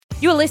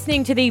You're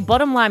listening to the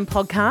Bottom Line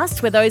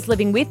podcast, where those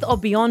living with or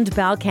beyond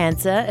bowel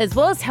cancer, as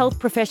well as health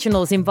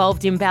professionals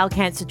involved in bowel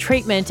cancer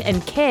treatment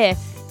and care,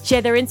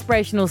 share their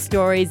inspirational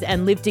stories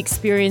and lived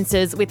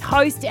experiences with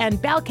host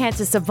and bowel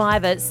cancer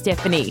survivor,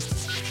 Stephanie.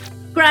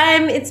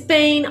 Graham, it's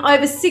been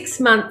over 6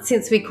 months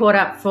since we caught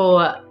up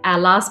for our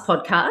last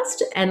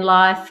podcast, and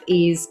life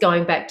is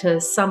going back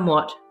to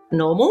somewhat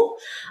normal,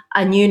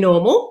 a new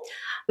normal.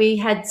 We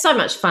had so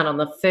much fun on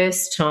the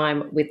first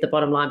time with the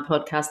Bottom Line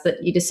podcast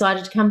that you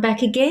decided to come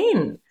back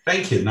again.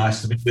 Thank you.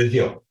 Nice to be with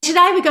you.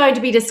 Today we're going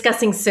to be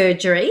discussing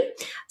surgery,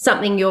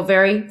 something you're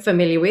very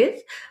familiar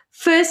with.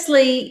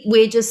 Firstly,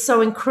 we're just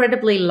so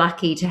incredibly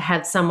lucky to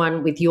have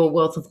someone with your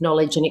wealth of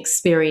knowledge and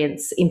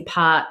experience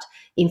impart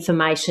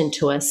information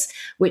to us,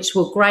 which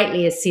will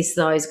greatly assist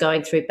those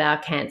going through bowel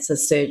cancer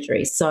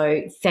surgery.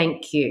 So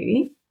thank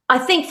you. I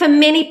think for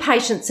many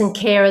patients and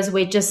carers,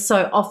 we're just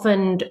so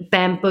often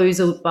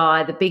bamboozled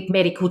by the big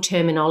medical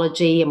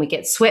terminology, and we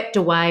get swept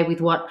away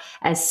with what,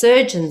 as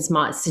surgeons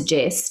might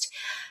suggest,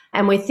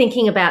 and we're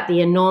thinking about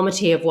the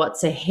enormity of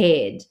what's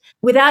ahead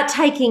without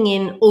taking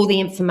in all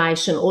the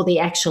information or the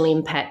actual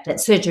impact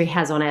that surgery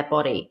has on our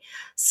body.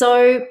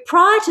 So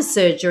prior to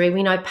surgery,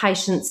 we know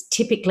patients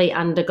typically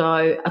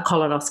undergo a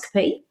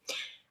colonoscopy.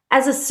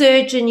 As a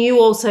surgeon, you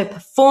also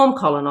perform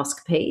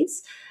colonoscopies.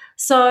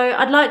 So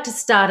I'd like to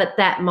start at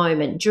that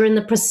moment during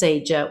the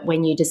procedure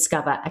when you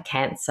discover a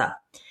cancer.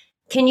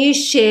 Can you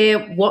share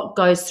what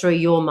goes through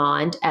your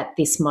mind at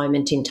this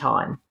moment in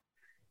time?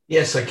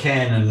 Yes, I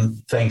can,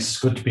 and thanks.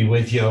 Good to be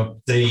with you.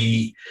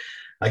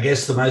 I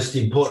guess the most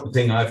important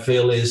thing I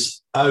feel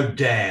is, oh,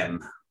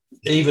 damn,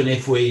 even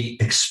if we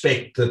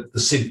expect that the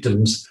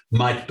symptoms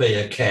might be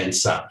a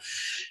cancer.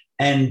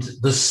 And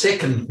the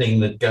second thing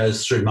that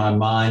goes through my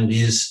mind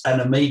is an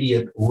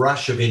immediate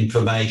rush of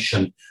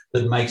information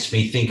that makes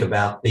me think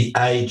about the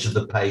age of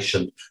the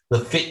patient,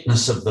 the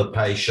fitness of the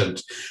patient,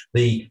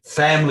 the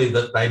family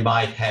that they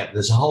might have.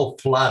 There's a whole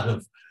flood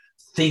of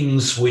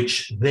things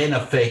which then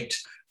affect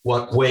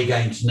what we're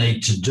going to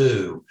need to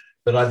do.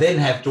 But I then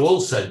have to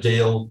also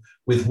deal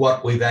with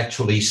what we've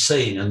actually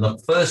seen. And the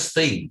first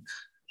thing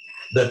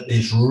that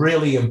is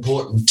really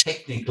important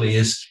technically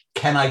is,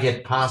 can I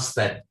get past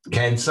that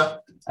cancer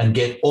and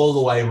get all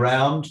the way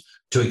around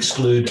to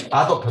exclude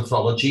other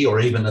pathology or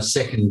even a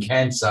second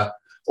cancer?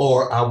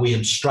 Or are we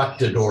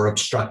obstructed or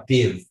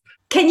obstructive?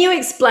 Can you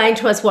explain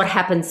to us what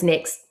happens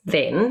next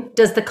then?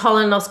 Does the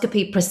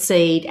colonoscopy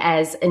proceed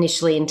as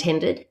initially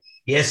intended?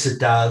 Yes, it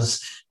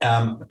does,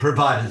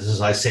 provided,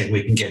 as I said,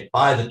 we can get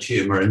by the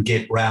tumour and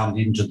get round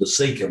into the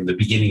cecum, the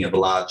beginning of a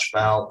large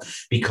bowel,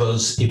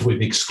 because if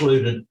we've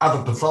excluded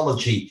other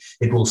pathology,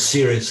 it will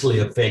seriously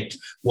affect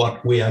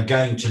what we are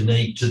going to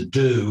need to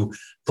do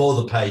for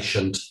the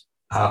patient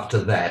after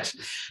that.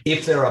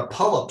 If there are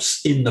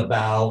polyps in the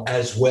bowel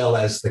as well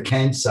as the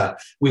cancer,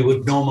 we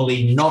would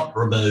normally not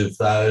remove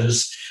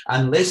those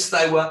unless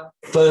they were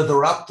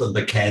further up than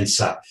the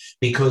cancer,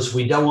 because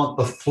we don't want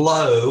the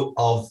flow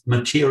of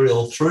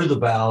material through the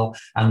bowel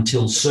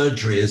until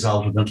surgery is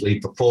ultimately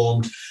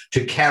performed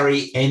to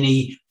carry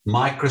any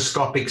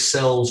microscopic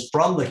cells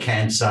from the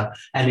cancer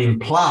and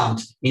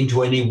implant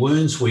into any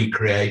wounds we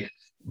create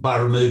by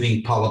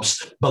removing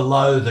polyps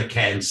below the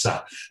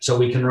cancer. So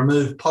we can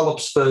remove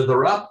polyps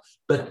further up,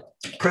 but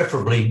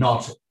preferably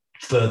not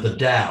further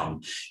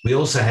down. We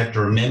also have to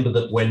remember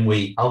that when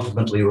we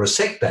ultimately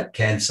resect that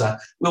cancer,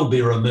 we'll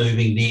be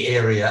removing the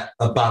area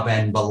above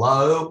and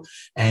below,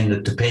 and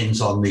it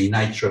depends on the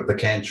nature of the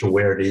cancer,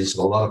 where it is,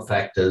 a lot of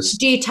factors.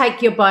 Do you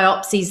take your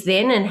biopsies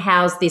then, and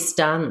how's this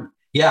done?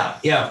 Yeah,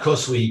 of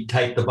course we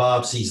take the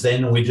biopsies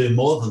then, and we do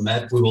more than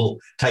that. We will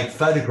take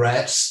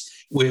photographs.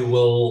 We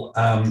will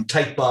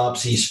take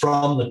biopsies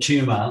from the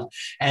tumour.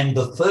 And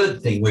the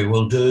third thing we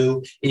will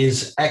do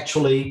is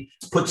actually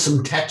put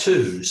some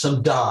tattoo,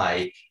 some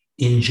dye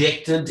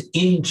injected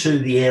into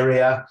the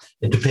area.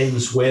 It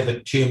depends where the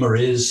tumour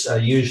is,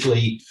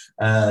 usually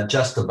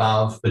just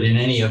above, but in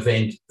any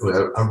event,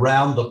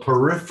 around the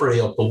periphery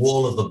of the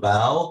wall of the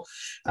bowel,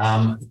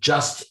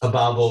 just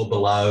above or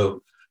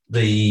below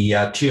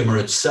the tumour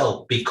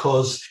itself,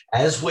 because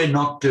as we're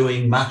not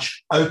doing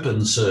much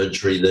open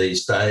surgery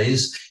these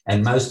days,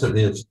 and most of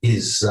it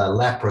is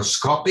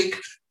laparoscopic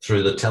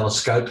through the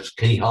telescope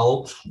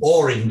keyhole,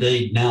 or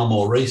indeed now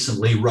more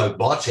recently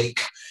robotic,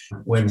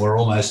 when we're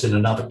almost in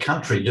another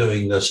country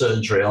doing the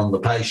surgery on the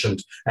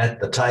patient at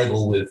the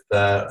table with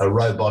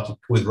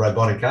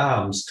robotic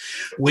arms,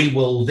 we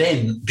will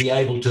then be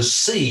able to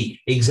see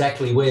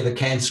exactly where the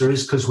cancer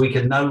is, because we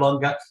can no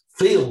longer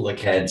feel the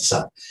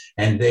cancer,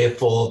 and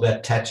therefore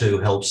that tattoo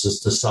helps us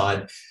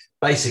decide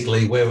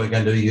basically where we're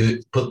going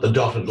to put the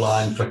dotted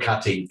line for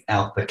cutting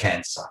out the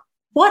cancer.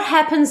 What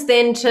happens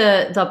then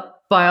to the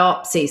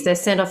biopsies? They're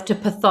sent off to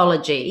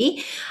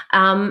pathology,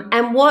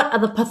 and what are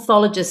the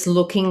pathologists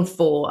looking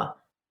for?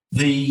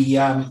 The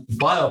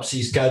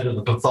biopsies go to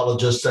the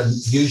pathologist and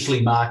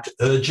usually marked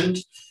urgent.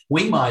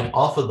 We might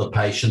offer the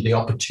patient the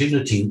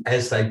opportunity,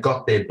 as they've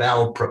got their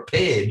bowel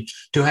prepared,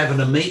 to have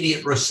an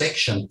immediate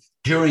resection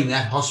during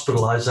that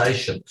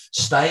hospitalisation,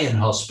 stay in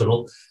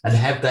hospital and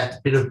have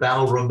that bit of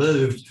bowel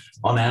removed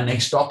on our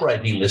next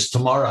operating list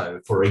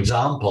tomorrow, for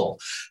example.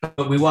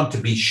 But we want to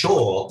be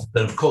sure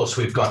that, of course,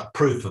 we've got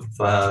proof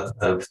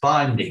of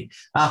finding.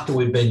 After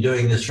we've been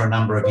doing this for a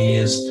number of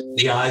years,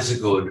 the eyes are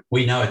good.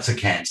 We know it's a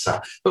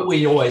cancer, but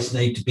we always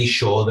need to be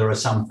sure. There are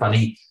some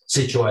funny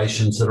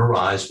situations that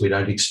arise we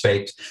don't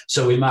expect,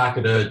 so we mark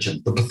it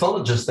urgent. The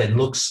pathologist then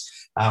looks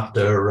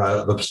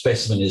after the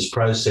specimen is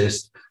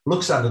processed,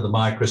 looks under the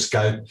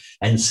microscope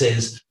and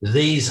says,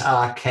 these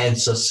are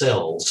cancer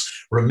cells.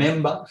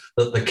 Remember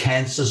that the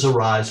cancers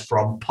arise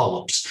from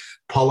polyps.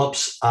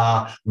 Polyps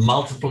are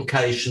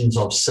multiplications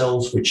of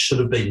cells which should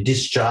have been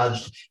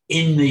discharged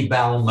in the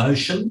bowel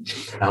motion.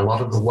 A lot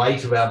of the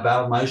weight of our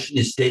bowel motion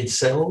is dead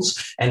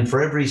cells, and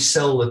for every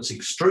cell that's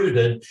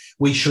extruded,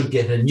 we should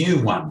get a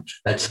new one.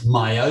 That's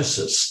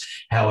meiosis.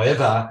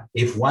 However,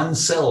 if one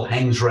cell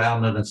hangs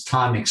around and its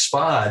time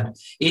expired,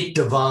 it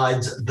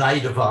divides, they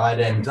divide,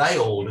 and they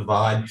all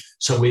divide.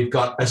 So we've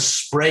got a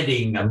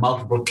spreading, a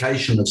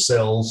multiplication of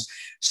cells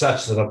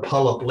such that a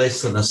polyp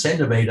less than a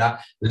centimetre,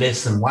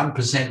 less than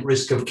 1%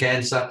 risk of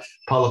cancer,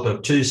 polyp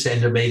of 2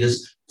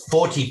 centimetres,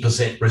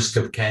 40% risk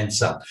of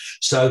cancer.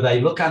 So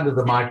they look under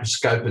the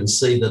microscope and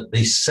see that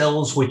the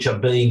cells which are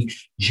being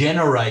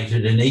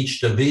generated in each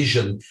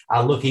division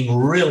are looking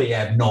really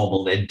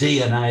abnormal. Their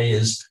DNA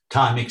is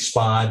time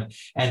expired,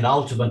 and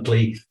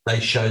ultimately they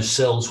show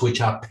cells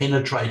which are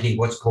penetrating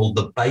what's called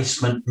the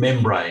basement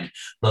membrane,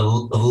 the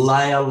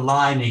layer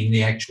lining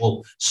the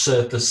actual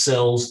surface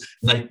cells,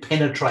 and they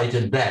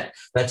penetrated that.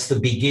 That's the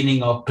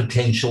beginning of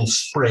potential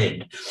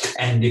spread.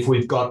 And if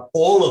we've got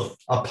all of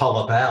a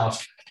polyp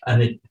out,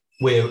 and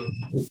we're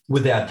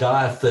with our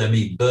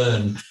diathermy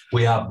burn,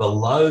 we are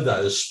below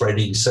those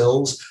spreading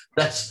cells,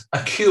 that's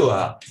a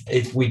cure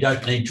if we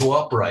don't need to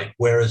operate.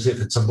 Whereas if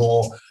it's a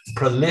more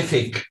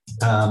prolific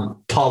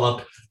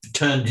polyp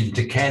turned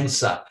into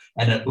cancer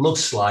and it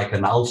looks like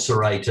an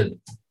ulcerated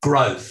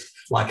growth,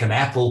 like an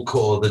apple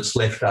core that's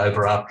left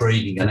over after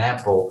eating an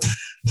apple,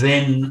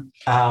 then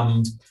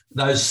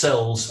those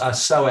cells are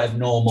so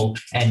abnormal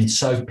and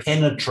so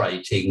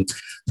penetrating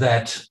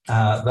that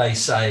they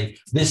say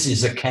this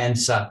is a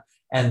cancer,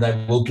 and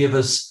they will give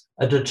us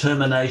a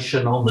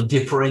determination on the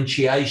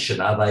differentiation.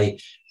 Are they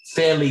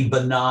fairly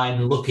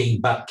benign looking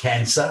but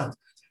cancer,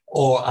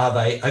 or are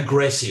they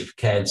aggressive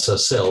cancer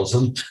cells?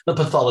 And the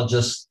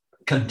pathologist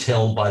can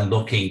tell by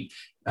looking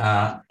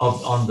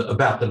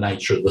about the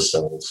nature of the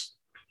cells.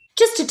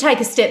 Just to take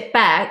a step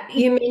back,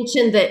 you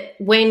mentioned that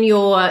when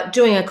you're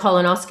doing a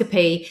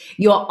colonoscopy,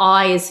 your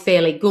eye is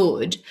fairly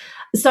good.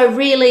 So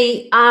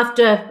really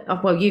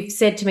you've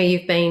said to me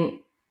you've been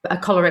a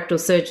colorectal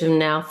surgeon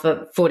now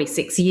for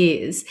 46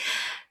 years.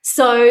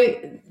 So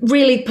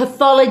really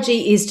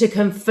pathology is to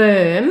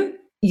confirm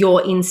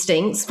your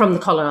instincts from the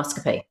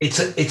colonoscopy.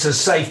 It's a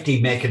safety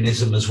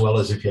mechanism as well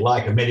as, if you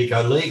like, a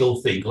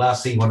medico-legal thing.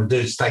 Last thing you want to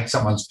do is take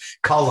someone's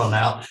colon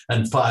out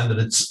and find that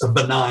it's a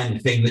benign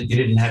thing that you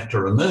didn't have to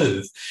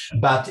remove.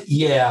 But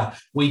yeah,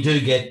 we do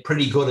get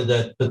pretty good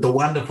at it. But the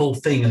wonderful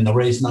thing, and the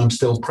reason I'm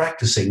still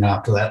practicing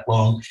after that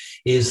long,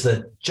 is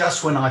that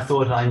just when I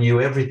thought I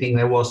knew everything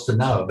there was to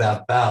know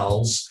about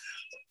bowels,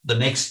 the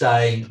next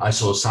day I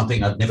saw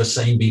something I'd never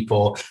seen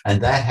before,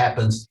 and that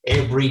happens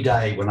every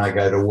day when I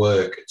go to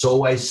work. It's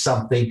always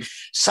something,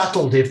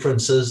 subtle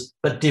differences,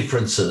 but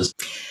differences.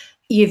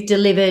 You've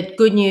delivered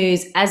good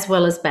news as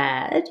well as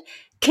bad.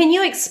 Can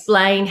you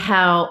explain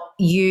how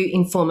you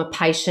inform a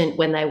patient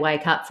when they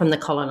wake up from the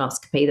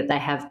colonoscopy that they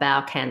have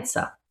bowel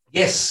cancer?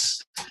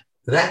 Yes,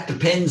 that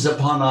depends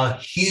upon a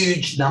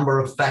huge number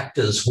of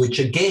factors, which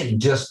again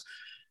just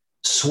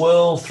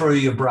swirl through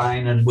your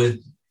brain, and with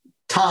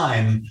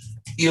time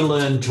you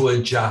learn to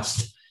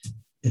adjust.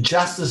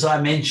 Just as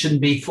I mentioned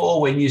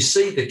before, when you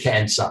see the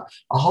cancer,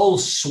 a whole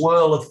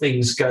swirl of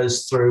things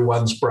goes through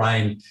one's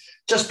brain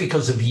just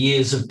because of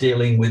years of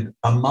dealing with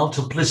a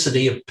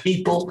multiplicity of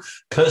people,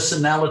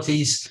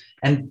 personalities,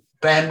 and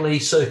family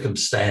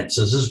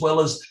circumstances, as well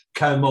as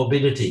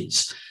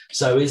comorbidities.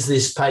 So is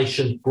this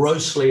patient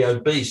grossly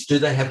obese? Do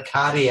they have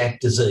cardiac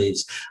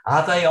disease?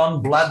 Are they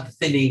on blood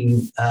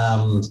thinning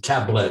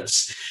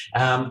tablets?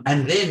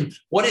 And then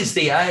what is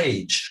the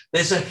age?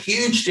 There's a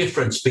huge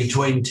difference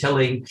between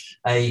telling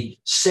a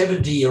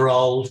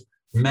 70-year-old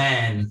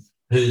man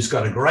who's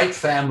got a great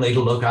family to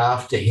look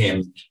after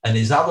him and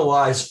is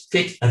otherwise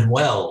fit and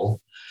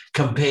well,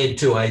 compared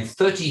to a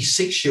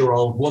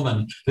 36-year-old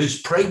woman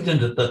who's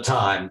pregnant at the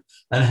time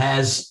and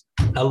has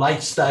a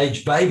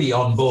late-stage baby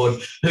on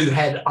board who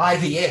had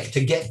IVF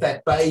to get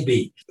that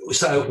baby.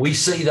 So we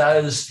see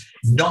those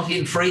not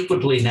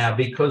infrequently now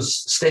because,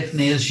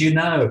 Stephanie, as you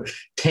know,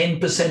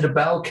 10% of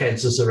bowel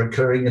cancers are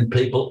occurring in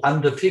people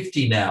under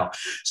 50 now.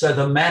 So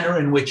the manner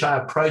in which I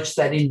approach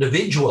that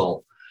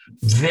individual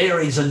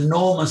varies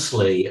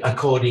enormously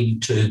according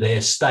to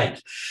their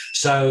state.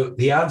 So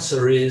the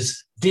answer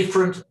is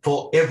different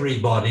for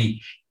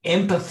everybody.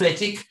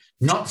 Empathetic,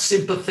 not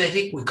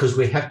sympathetic because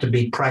we have to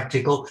be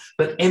practical,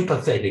 but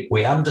empathetic.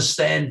 We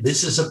understand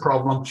this is a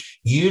problem.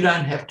 You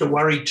don't have to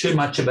worry too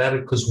much about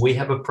it because we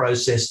have a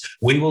process.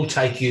 We will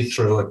take you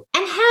through it.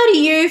 And how do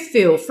you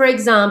feel, for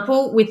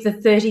example, with the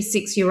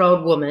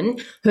 36-year-old woman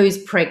who's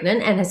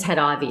pregnant and has had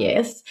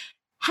IVF?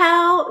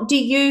 How do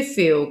you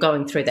feel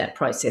going through that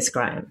process,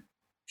 Graham?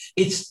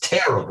 It's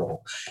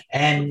terrible.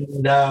 And,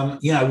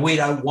 we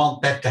don't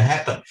want that to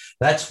happen.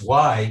 That's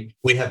why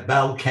we have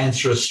Bowel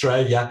Cancer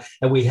Australia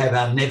and we have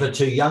our Never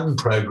Too Young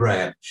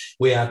program.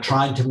 We are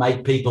trying to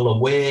make people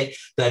aware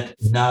that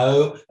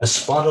no, a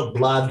spot of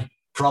blood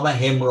from a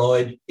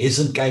hemorrhoid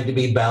isn't going to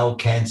be bowel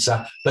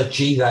cancer, but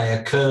gee, they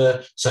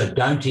occur. So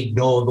don't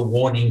ignore the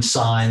warning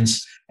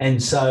signs.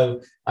 And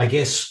so I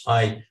guess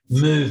I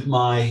move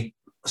my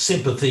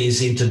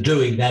sympathies into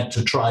doing that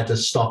to try to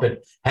stop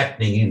it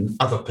happening in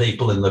other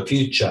people in the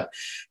future.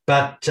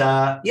 But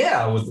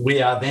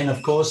we are then,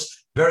 of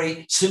course,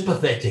 very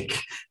sympathetic,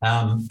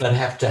 but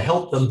have to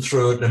help them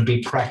through it and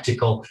be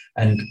practical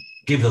and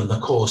give them the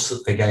course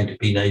that they're going to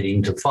be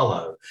needing to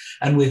follow.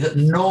 And with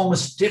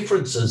enormous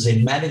differences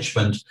in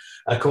management,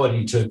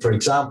 according to, for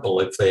example,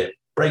 if they're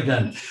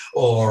pregnant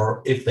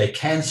or if their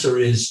cancer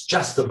is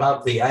just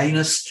above the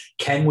anus,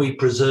 can we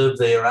preserve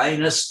their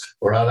anus,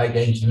 or are they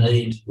going to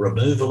need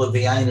removal of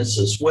the anus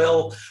as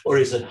well? Or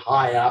is it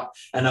high up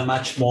and a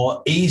much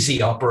more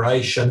easy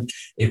operation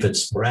if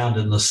it's around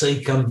in the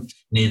cecum,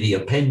 near the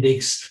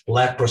appendix,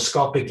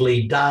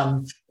 laparoscopically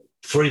done,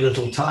 3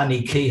 little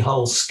tiny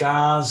keyhole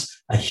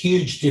scars, a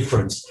huge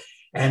difference.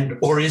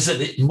 Or is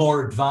it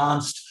more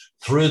advanced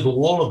through the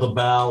wall of the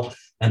bowel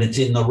and it's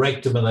in the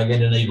rectum and they're going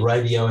to need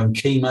radio and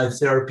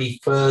chemotherapy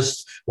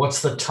first?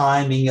 What's the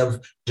timing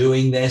of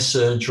doing their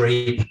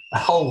surgery? A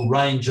whole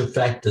range of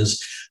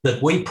factors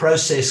that we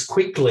process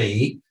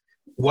quickly,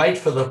 wait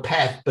for the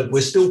path, but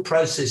we're still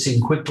processing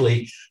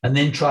quickly and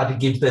then try to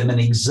give them an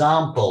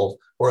example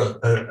or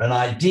an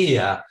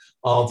idea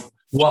of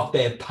what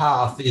their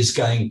path is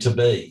going to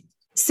be.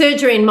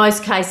 Surgery in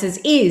most cases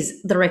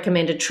is the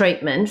recommended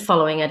treatment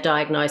following a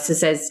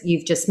diagnosis, as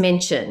you've just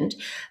mentioned.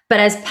 But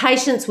as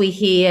patients, we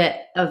hear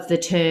of the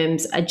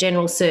terms a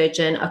general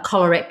surgeon, a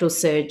colorectal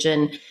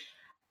surgeon.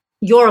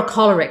 You're a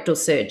colorectal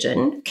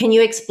surgeon. Can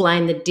you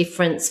explain the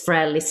difference for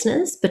our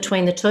listeners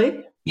between the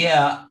two?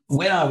 Yeah,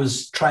 when I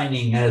was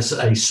training as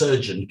a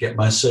surgeon to get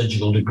my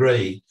surgical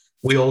degree,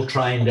 we all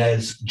trained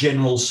as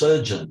general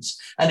surgeons.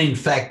 And in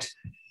fact,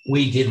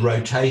 we did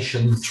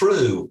rotation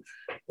through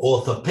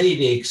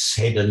orthopedics,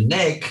 head and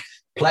neck,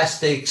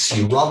 plastics,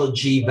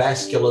 urology,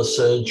 vascular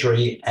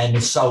surgery,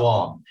 and so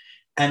on.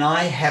 And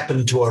I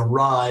happened to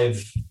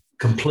arrive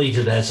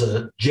completed as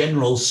a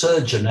general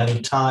surgeon at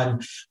a time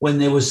when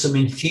there was some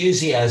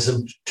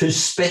enthusiasm to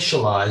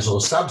specialise or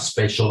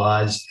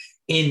subspecialise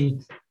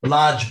in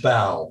large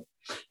bowel.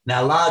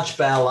 Now, large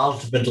bowel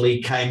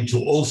ultimately came to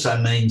also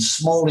mean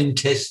small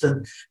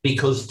intestine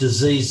because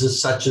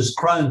diseases such as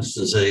Crohn's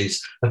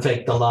disease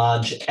affect the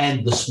large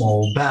and the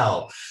small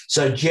bowel.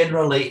 So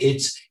generally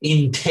it's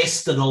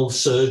intestinal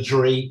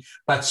surgery,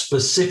 but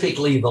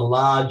specifically the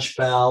large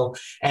bowel,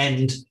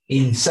 and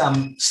in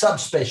some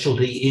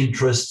subspecialty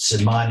interests,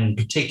 in mine in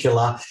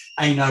particular,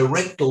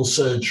 anorectal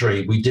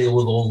surgery. We deal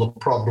with all the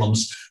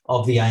problems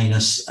of the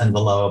anus and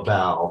the lower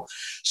bowel.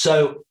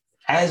 So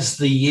as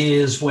the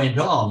years went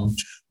on,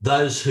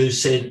 those who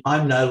said,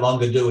 I'm no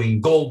longer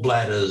doing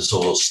gallbladders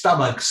or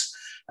stomachs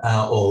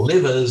or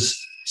livers,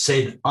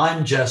 said,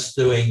 I'm just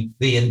doing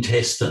the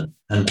intestine,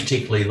 and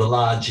particularly the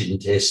large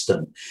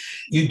intestine.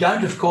 You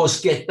don't, of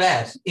course, get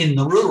that in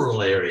the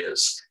rural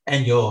areas,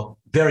 and you're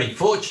very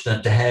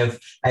fortunate to have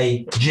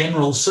a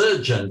general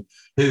surgeon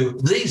who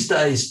these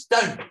days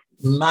don't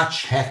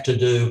much have to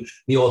do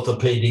the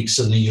orthopedics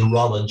and the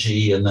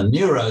urology and the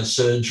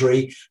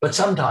neurosurgery, but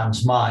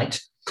sometimes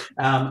might.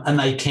 And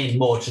they tend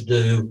more to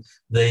do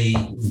the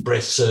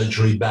breast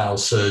surgery, bowel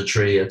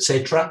surgery,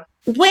 etc.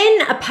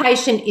 When a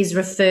patient is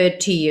referred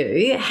to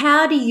you,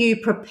 how do you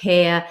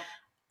prepare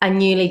a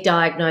newly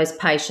diagnosed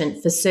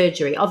patient for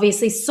surgery?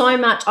 Obviously, so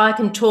much I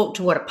can talk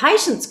to what a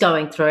patient's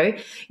going through.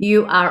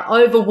 You are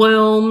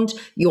overwhelmed.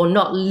 You're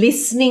not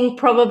listening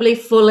probably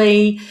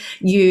fully.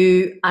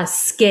 You are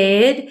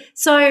scared.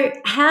 So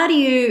how do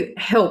you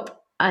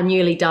help a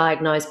newly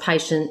diagnosed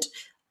patient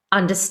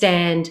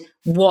understand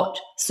what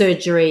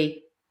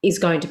surgery is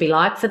going to be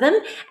like for them,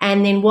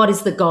 and then what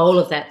is the goal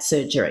of that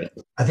surgery?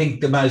 I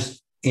think the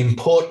most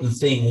important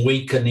thing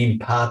we can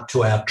impart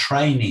to our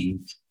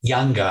training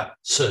younger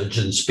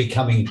surgeons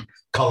becoming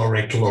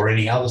colorectal or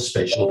any other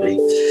specialty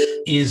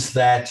is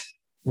that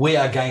we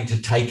are going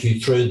to take you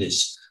through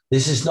this.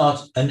 This is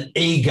not an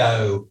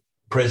ego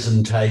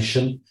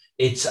presentation.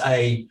 It's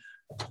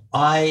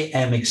I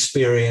am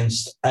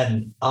experienced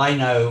and I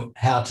know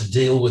how to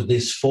deal with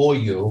this for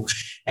you,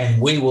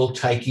 and we will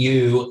take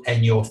you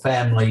and your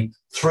family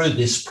through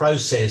this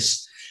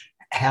process.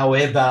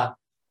 However,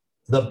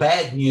 the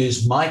bad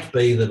news might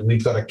be that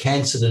we've got a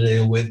cancer to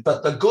deal with,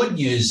 but the good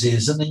news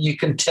is, and then you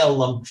can tell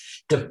them,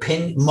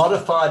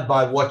 modified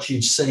by what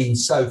you've seen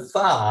so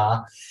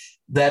far,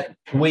 that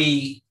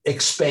we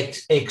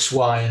expect X,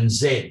 Y, and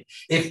Z.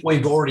 If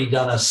we've already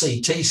done a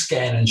CT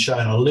scan and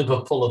shown a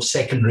liver full of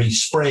secondary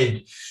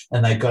spread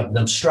and they've got an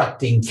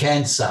obstructing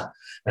cancer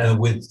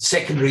with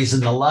secondaries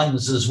in the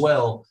lungs as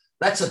well,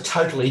 that's a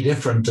totally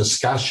different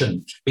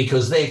discussion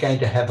because they're going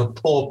to have a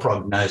poor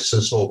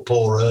prognosis or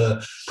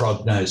poorer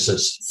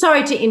prognosis.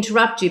 Sorry to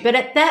interrupt you, but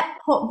at that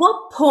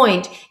what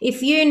point,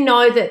 if you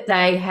know that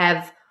they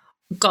have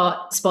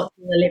got spots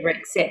in the liver,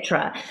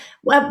 etc.,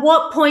 at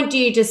what point do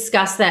you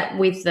discuss that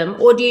with them,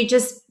 or do you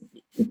just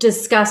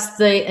discuss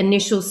the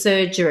initial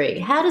surgery?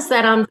 How does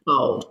that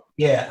unfold?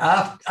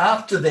 Yeah,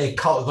 after they've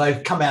come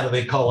out of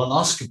their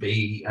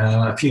colonoscopy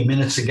a few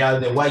minutes ago,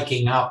 they're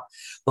waking up.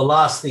 The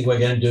last thing we're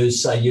going to do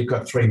is say, you've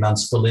got 3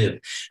 months to live.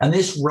 And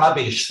this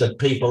rubbish that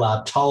people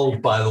are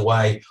told, by the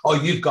way, oh,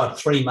 you've got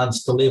 3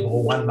 months to live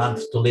or 1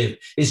 month to live,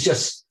 is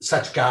just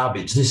such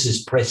garbage. This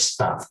is press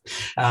stuff.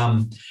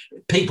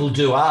 People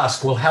do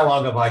ask, well, how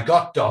long have I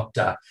got,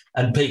 doctor?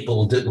 And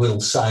people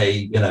will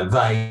say,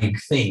 vague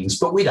things,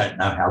 but we don't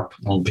know how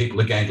long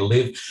people are going to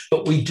live.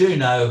 But we do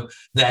know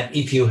that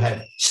if you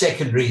have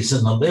secondaries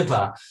in the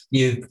liver,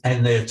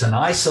 and it's an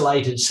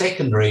isolated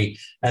secondary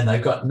and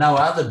they've got no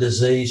other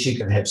disease, you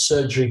can have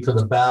surgery for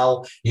the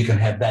bowel, you can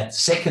have that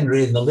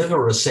secondary in the liver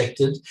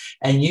resected,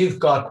 and you've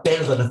got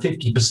better than a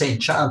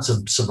 50% chance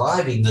of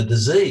surviving the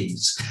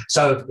disease.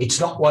 So it's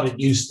not what it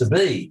used to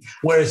be.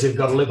 Whereas if you've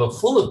got a liver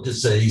full of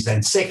disease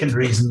and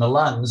secondaries in the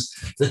lungs,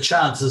 the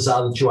chances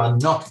are that you are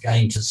not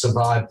going to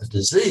survive the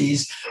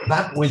disease.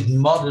 But with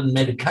modern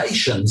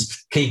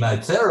medications,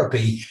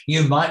 chemotherapy,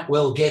 you might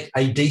well get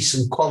a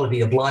decent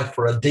quality of life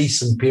for a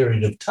decent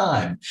period of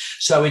time.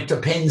 So it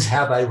depends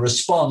how they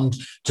respond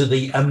to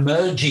the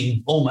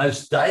emerging,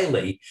 almost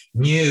daily,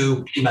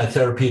 new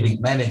chemotherapeutic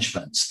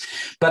managements.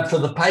 But for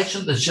the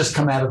patient that's just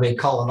come out of their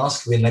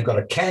colonoscopy and they've got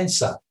a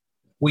cancer,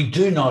 we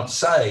do not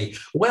say,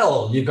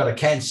 well, you've got a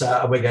cancer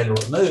and we're going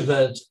to remove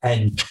it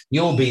and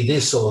you'll be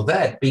this or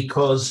that,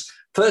 because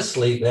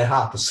firstly, they're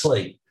half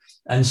asleep.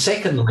 And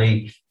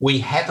secondly, we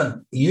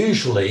haven't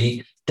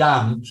usually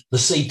done the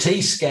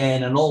CT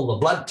scan and all the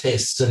blood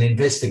tests and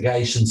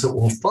investigations that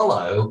will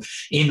follow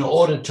in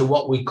order to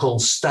what we call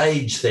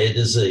stage their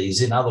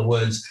disease. In other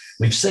words,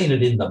 we've seen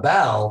it in the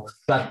bowel,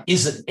 but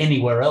is it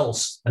anywhere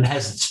else and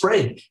has it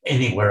spread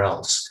anywhere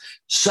else?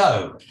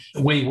 So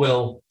we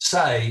will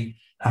say,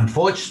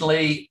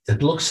 unfortunately,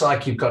 it looks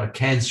like you've got a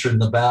cancer in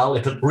the bowel,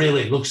 if it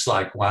really looks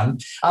like one.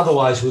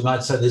 Otherwise, we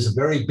might say there's a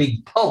very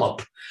big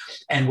polyp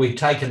and we've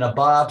taken a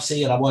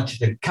biopsy and I want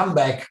you to come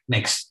back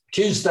next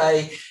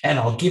Tuesday and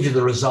I'll give you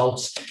the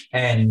results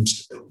and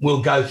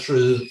we'll go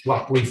through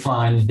what we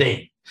find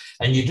then.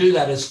 And you do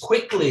that as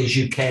quickly as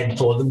you can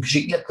for them because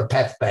you can get the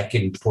path back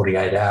in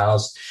 48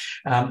 hours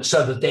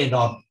so that they're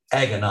not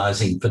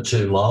agonising for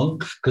too long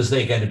because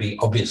they're going to be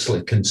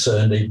obviously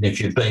concerned even if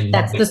you've been...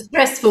 That's the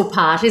stressful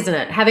part, isn't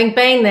it? Having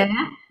been there,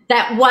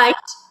 that wait,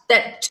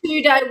 that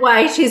 2-day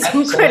wait is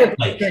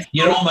incredibly stressful.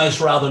 You'd almost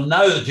rather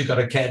know that you've got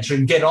a cancer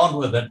and get on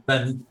with it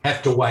than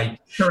have to wait.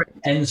 Correct.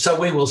 And so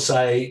we will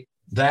say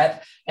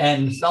that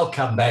and they'll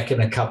come back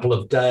in a couple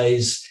of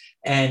days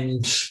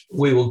and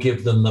we will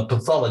give them the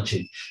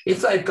pathology.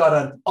 If they've got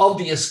an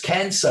obvious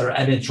cancer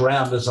and it's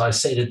round, as I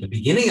said at the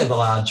beginning of the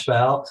large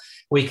bowel,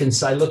 we can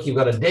say, look, you've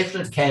got a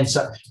definite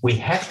cancer. We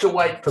have to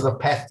wait for the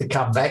path to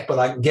come back, but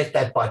I can get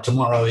that by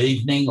tomorrow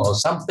evening or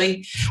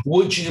something.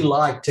 Would you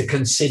like to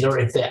consider,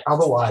 if they're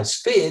otherwise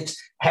fit,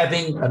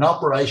 having an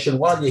operation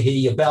while you're here,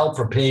 your bowel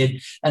prepared?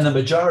 And the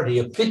majority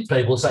of fit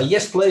people say,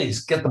 yes,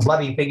 please, get the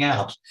bloody thing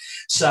out.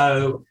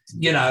 So,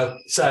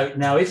 so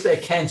now if their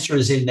cancer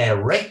is in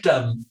their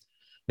rectum,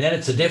 then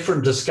it's a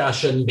different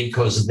discussion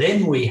because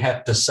then we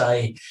have to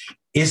say,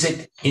 is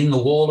it in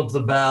the wall of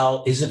the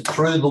bowel? Is it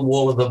through the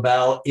wall of the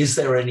bowel? Is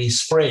there any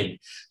spread?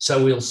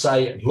 So we'll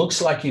say, it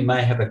looks like you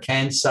may have a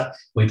cancer.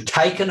 We've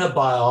taken a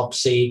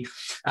biopsy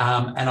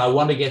and I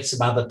want to get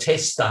some other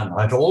tests done.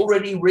 I've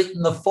already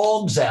written the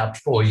forms out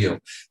for you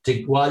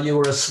while you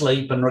were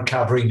asleep and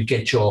recovering to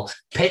get your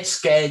PET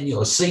scan,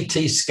 your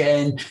CT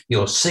scan,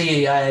 your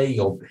CEA,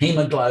 your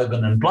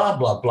hemoglobin and blah,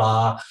 blah,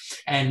 blah.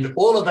 And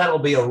all of that will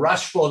be a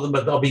rush for them,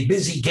 but they'll be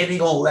busy getting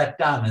all that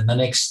done in the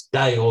next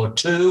day or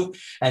two.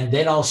 And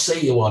then I'll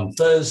see you on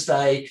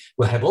Thursday.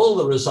 We'll have all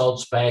the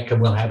results back and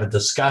we'll have a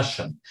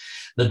discussion.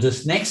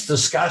 The next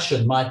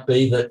discussion might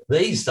be that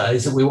these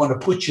days that we want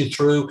to put you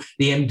through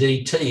the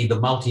MDT, the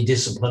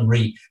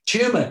multidisciplinary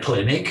tumour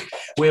clinic,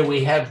 where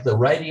we have the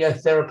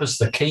radiotherapist,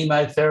 the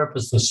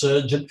chemotherapist, the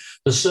surgeon.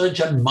 The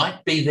surgeon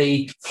might be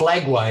the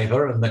flag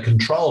waver and the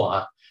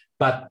controller,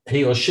 but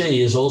he or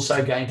she is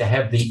also going to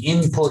have the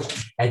input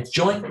at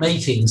joint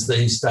meetings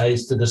these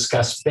days to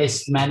discuss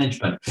best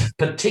management,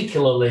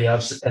 particularly,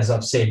 as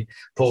I've said,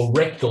 for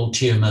rectal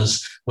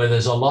tumours, where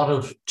there's a lot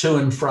of to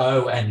and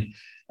fro and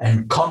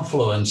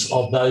confluence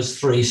of those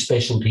three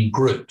specialty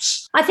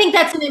groups. I think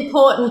that's an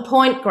important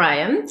point,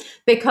 Graham,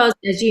 because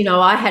as you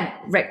know, I had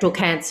rectal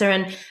cancer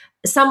and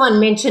someone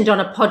mentioned on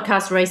a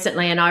podcast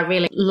recently, and I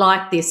really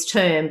like this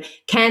term,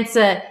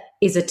 cancer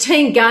is a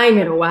team game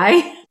in a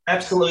way.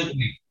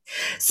 Absolutely.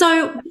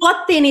 So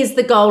what then is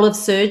the goal of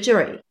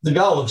surgery? The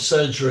goal of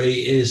surgery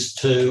is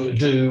to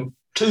do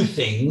two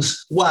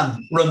things.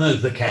 One,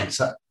 remove the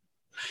cancer.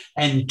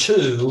 And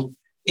two,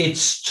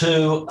 it's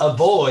to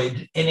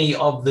avoid any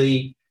of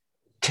the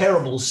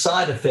terrible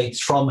side effects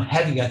from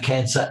having a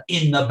cancer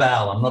in the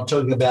bowel. I'm not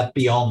talking about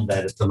beyond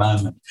that at the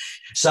moment.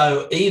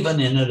 So even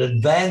in an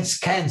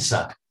advanced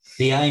cancer,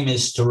 the aim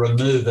is to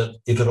remove it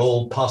if at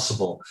all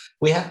possible.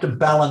 We have to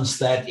balance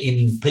that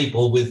in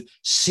people with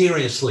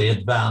seriously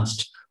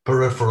advanced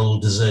peripheral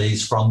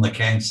disease from the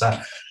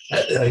cancer,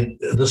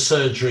 the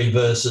surgery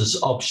versus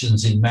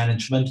options in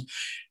management.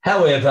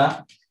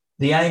 However,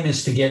 the aim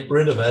is to get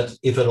rid of it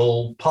if at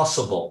all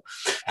possible.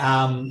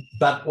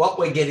 But what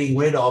we're getting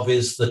rid of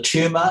is the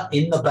tumour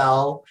in the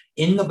bowel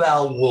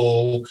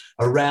wall,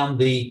 around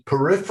the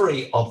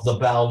periphery of the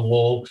bowel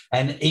wall,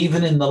 and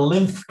even in the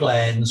lymph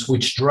glands,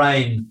 which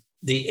drain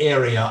the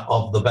area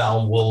of the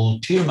bowel wall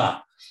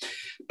tumour.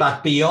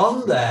 But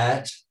beyond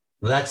that,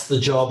 that's the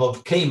job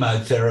of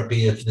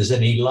chemotherapy if there's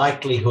any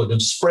likelihood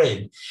of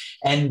spread.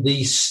 And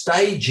the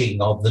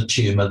staging of the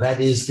tumour, that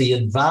is the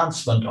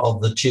advancement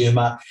of the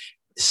tumour,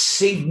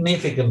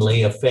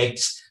 significantly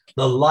affects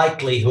the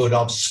likelihood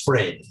of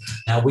spread.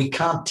 Now, we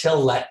can't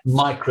tell that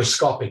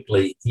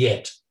microscopically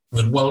yet.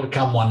 It will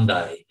come one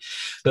day.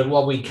 But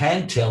what we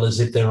can tell is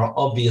if there are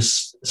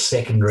obvious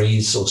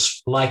secondaries or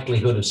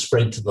likelihood of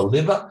spread to the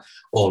liver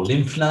or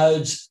lymph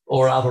nodes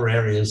or other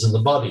areas of the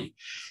body.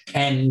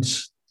 And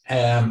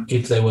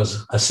if there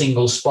was a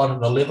single spot in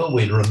the liver,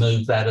 we'd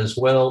remove that as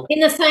well. In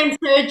the same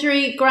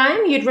surgery,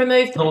 Graham, you'd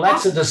remove the Well,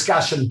 that's a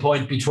discussion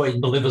point between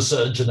the liver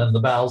surgeon and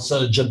the bowel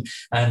surgeon,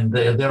 and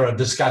there are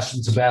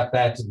discussions about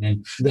that. And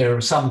then there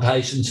are some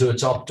patients who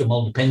it's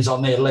optimal, depends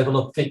on their level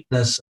of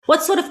fitness.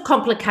 What sort of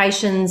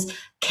complications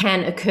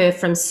can occur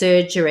from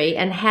surgery,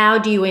 and how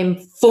do you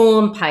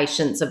inform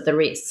patients of the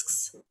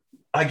risks?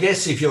 I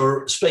guess if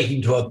you're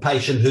speaking to a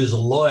patient who's a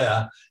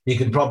lawyer, you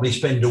can probably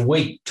spend a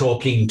week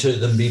talking to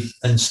them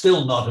and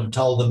still not have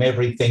told them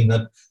everything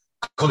that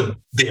could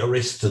be a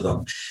risk to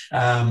them,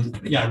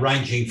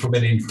 ranging from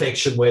an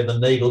infection where the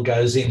needle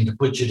goes in to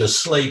put you to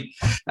sleep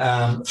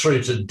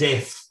through to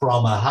death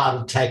from a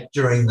heart attack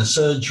during the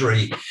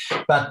surgery.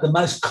 But the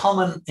most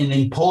common and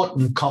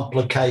important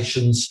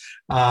complications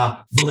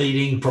are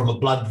bleeding from a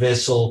blood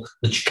vessel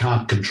that you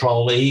can't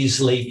control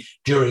easily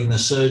during the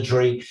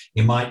surgery.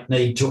 You might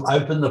need to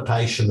open the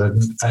patient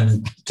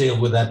and deal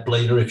with that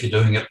bleeder if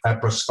you're doing it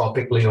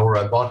laparoscopically or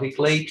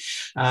robotically.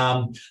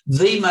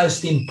 The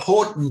most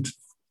important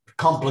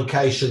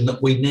complication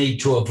that we need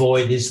to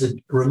avoid is that,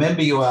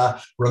 remember, you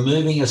are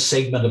removing a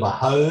segment of a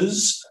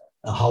hose,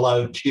 a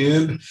hollow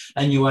tube,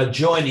 and you are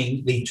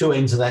joining the two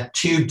ends of that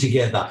tube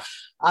together.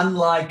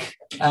 Unlike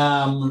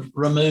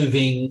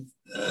removing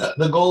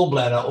the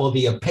gallbladder or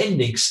the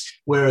appendix,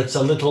 where it's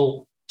a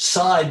little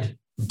side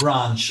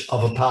branch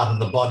of a part of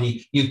the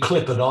body, you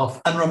clip it off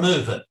and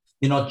remove it.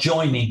 You're not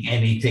joining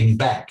anything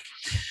back.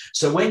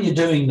 So when you're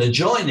doing the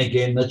join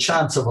again, the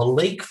chance of a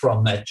leak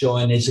from that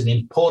join is an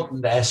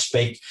important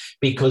aspect,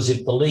 because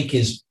if the leak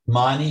is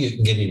minor, you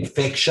can get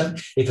infection.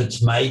 If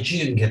it's major,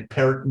 you can get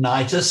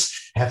peritonitis,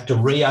 have to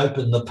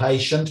reopen the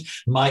patient,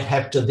 might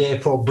have to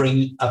therefore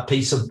bring a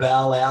piece of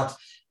bowel out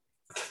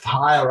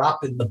higher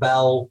up in the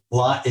bowel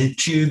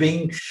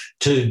tubing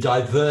to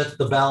divert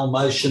the bowel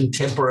motion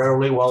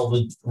temporarily while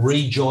the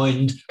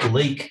rejoined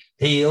leak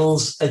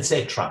heals,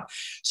 etc.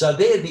 So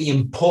they're the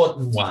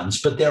important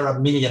ones, but there are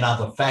a million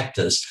other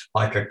factors,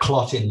 like a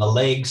clot in the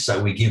leg.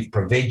 So we give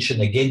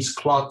prevention against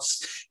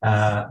clots.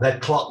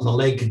 That clot in the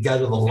leg could go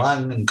to the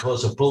lung and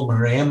cause a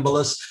pulmonary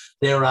embolus.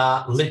 There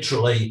are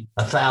literally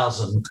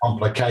 1,000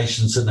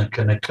 complications that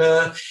can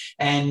occur,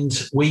 and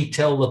we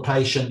tell the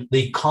patient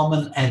the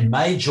common and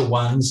major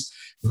ones.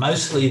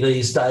 Mostly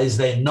these days,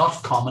 they're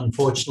not common,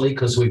 fortunately,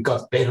 because we've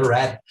got better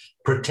at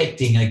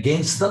protecting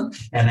against them,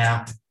 and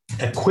our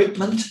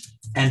equipment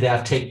and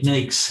our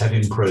techniques have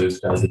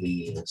improved over the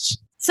years.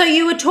 So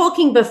you were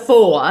talking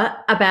before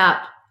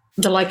about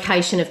the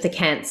location of the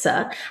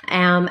cancer,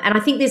 and I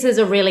think this is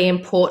a really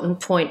important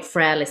point for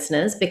our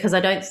listeners, because I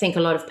don't think a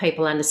lot of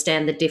people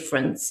understand the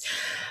difference.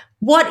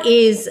 What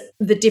is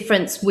the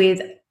difference with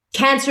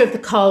cancer of the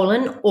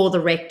colon or the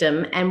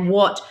rectum, and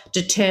what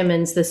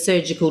determines the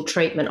surgical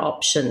treatment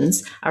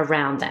options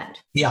around that?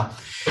 Yeah,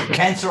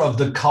 cancer of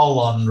the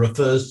colon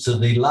refers to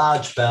the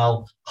large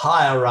bowel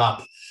higher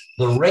up.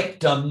 The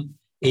rectum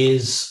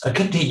is a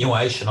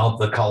continuation of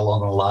the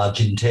colon or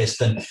large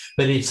intestine,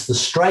 but it's the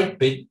straight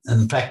bit.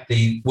 In fact,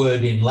 the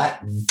word in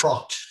Latin,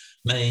 proct,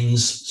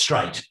 means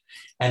straight.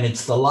 And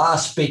it's the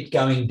last bit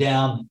going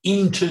down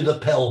into the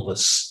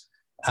pelvis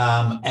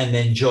and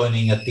then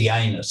joining at the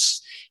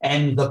anus.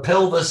 And the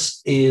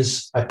pelvis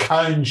is a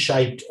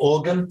cone-shaped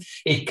organ.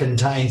 It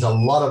contains a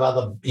lot of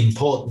other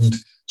important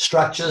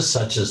structures,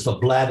 such as the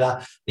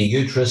bladder, the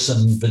uterus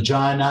and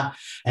vagina,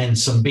 and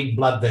some big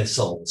blood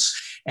vessels.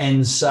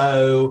 And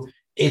so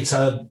it's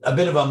a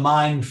bit of a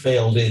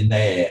minefield in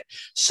there.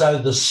 So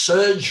the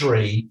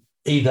surgery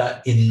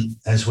either in,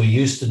 as we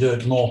used to do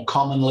it more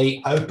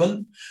commonly,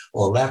 open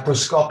or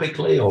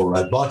laparoscopically or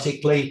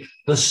robotically.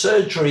 The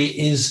surgery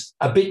is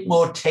a bit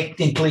more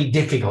technically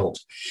difficult.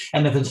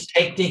 And if it's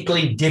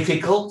technically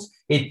difficult,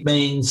 it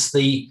means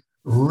the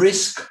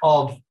risk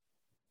of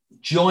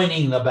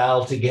joining the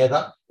bowel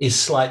together is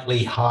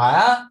slightly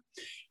higher.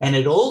 And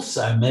it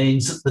also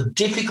means that the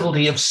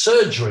difficulty of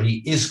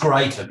surgery is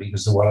greater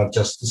because of what I've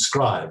just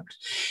described.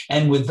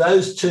 And with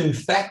those two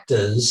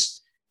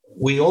factors,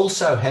 we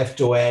also have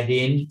to add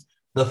in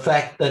the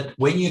fact that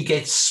when you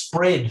get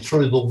spread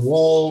through the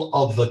wall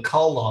of the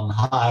colon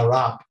higher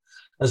up,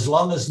 as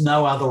long as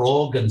no other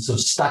organs have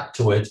stuck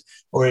to it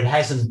or it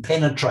hasn't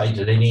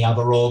penetrated any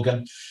other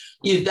organ,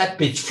 that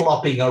bit's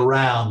flopping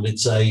around.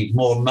 It's a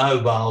more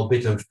mobile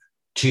bit of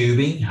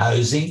tubing,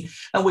 hosing,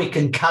 and we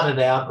can cut it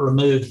out,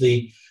 remove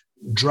the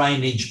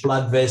drainage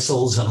blood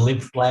vessels and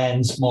lymph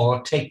glands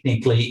more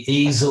technically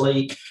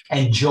easily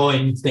and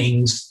join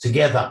things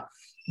together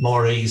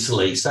more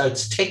easily. So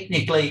it's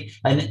technically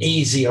an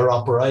easier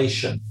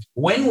operation.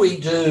 When we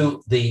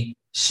do the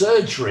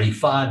surgery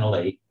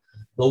finally,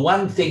 the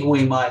one thing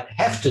we might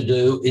have to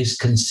do is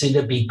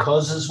consider,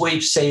 because as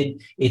we've said,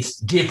 it's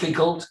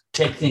difficult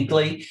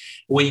technically,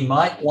 we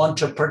might want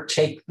to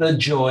protect the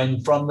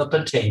joint from the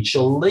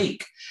potential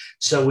leak.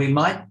 So we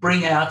might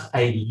bring out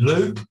a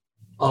loop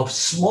of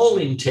small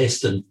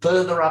intestine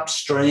further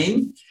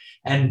upstream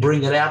and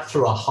bring it out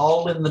through a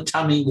hole in the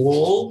tummy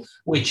wall,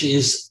 which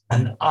is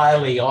an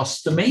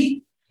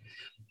ileostomy,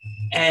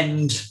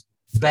 and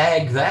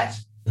bag that.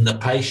 And the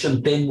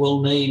patient then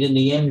will need in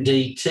the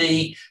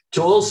MDT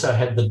to also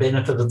have the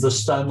benefit of the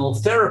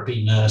stomal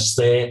therapy nurse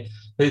there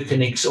who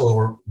can,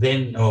 or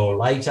then or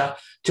later,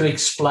 to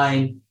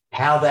explain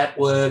how that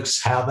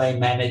works, how they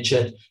manage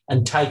it,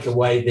 and take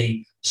away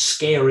the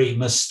scary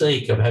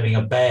mystique of having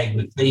a bag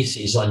with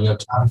feces on your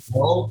tongue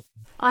wall.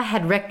 I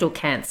had rectal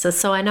cancer,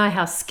 so I know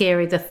how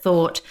scary the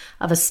thought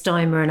of a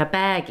stoma in a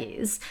bag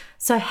is.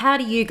 So how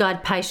do you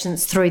guide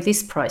patients through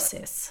this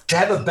process? To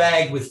have a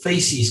bag with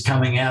feces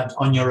coming out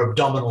on your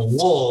abdominal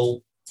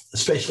wall,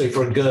 especially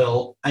for a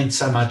girl, ain't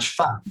so much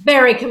fun.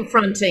 Very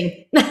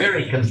confronting.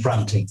 Very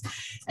confronting.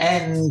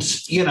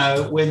 And, you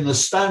know, when the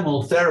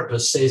stomal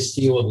therapist says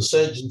to you, or the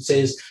surgeon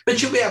says,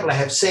 but you'll be able to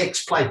have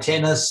sex, play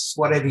tennis,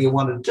 whatever you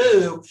want to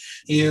do,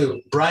 your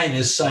brain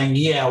is saying,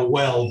 yeah,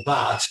 well,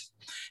 but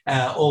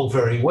all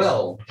very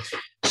well.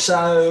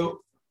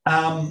 So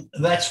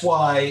that's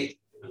why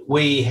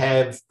we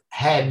have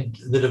had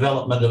the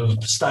development of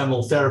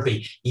stomal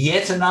therapy,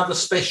 yet another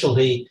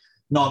specialty,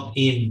 not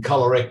in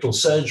colorectal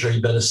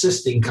surgery, but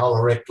assisting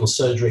colorectal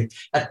surgery,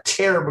 a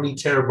terribly,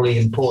 terribly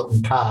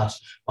important part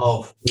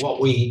of what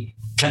we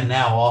can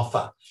now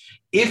offer.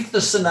 If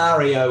the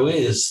scenario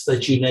is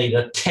that you need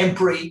a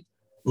temporary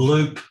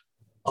loop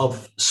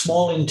of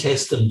small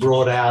intestine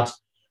brought out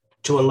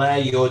to allow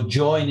your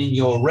joint in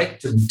your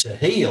rectum to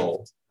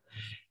heal,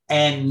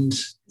 and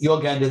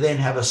you're going to then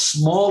have a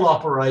small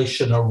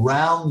operation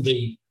around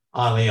the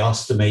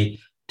ileostomy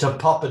to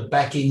pop it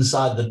back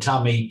inside the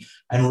tummy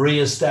and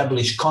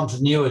re-establish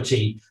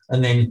continuity,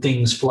 and then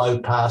things flow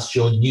past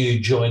your new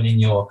joint in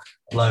your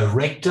low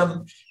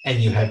rectum and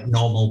you have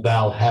normal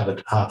bowel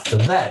habit after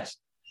that.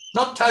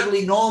 Not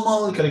totally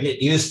normal, you've got to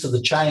get used to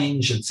the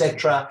change,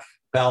 etc.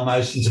 Bowel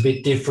motion's a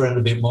bit different,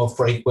 a bit more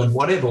frequent,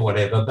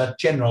 whatever. But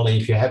generally,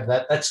 if you have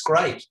that, that's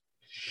great.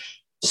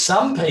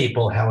 Some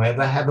people,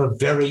 however, have a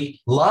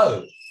very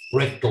low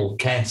rectal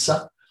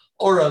cancer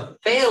or a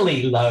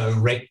fairly low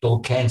rectal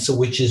cancer,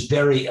 which is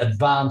very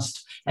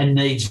advanced and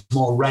needs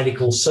more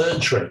radical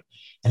surgery,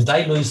 and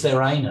they lose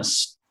their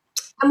anus.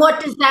 And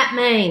what does that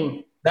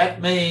mean?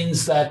 That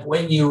means that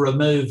when you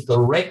remove the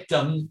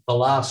rectum, the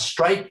last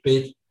straight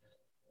bit,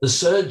 the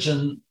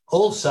surgeon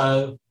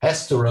also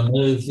has to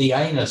remove the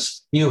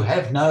anus. You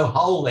have no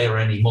hole there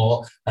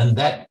anymore, and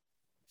that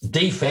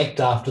defect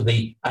after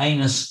the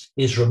anus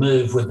is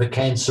removed with the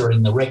cancer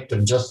in the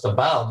rectum just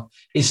above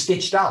is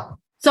stitched up.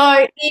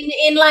 So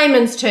in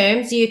layman's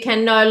terms, you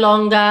no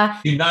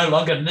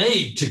longer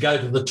need to go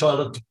to the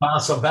toilet to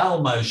pass a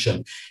bowel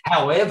motion.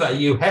 However,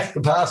 you have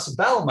to pass a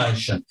bowel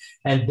motion,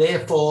 and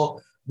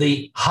therefore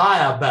the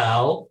higher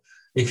bowel,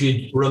 if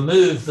you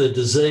remove the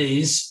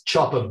disease,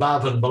 chop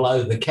above and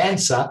below the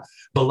cancer,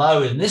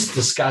 below in this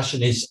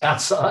discussion is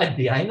outside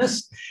the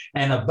anus,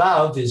 and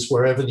above is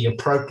wherever the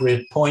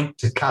appropriate point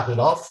to cut it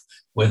off,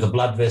 where the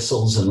blood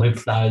vessels and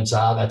lymph nodes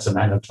are. That's an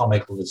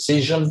anatomical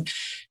decision.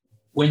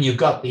 When you've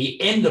got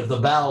the end of the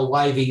bowel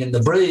waving in the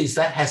breeze,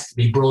 that has to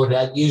be brought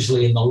out,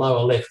 usually in the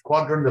lower left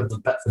quadrant of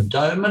the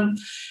abdomen,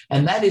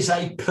 and that is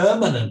a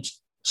permanent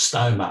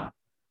stoma,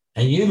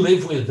 and you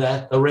live with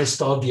that the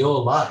rest of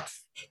your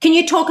life. Can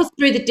you talk us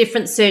through the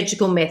different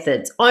surgical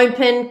methods,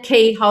 open,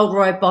 keyhole,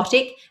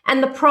 robotic,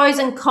 and the pros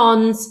and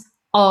cons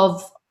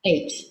of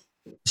each?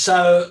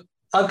 So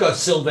I've got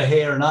silver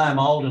hair and I am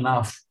old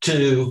enough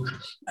to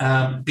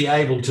be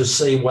able to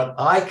see what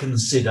I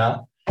consider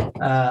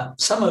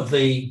some of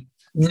the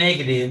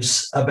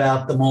negatives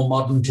about the more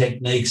modern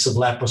techniques of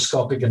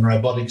laparoscopic and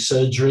robotic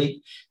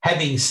surgery.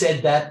 Having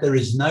said that, there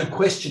is no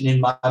question in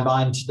my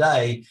mind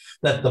today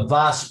that the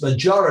vast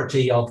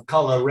majority of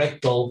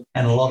colorectal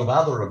and a lot of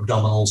other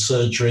abdominal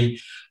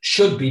surgery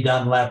should be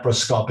done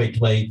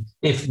laparoscopically,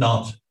 if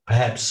not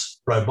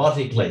perhaps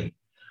robotically.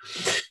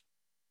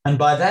 And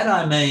by that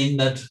I mean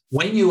that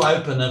when you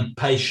open a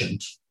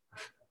patient,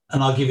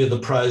 and I'll give you the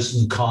pros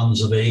and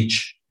cons of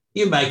each,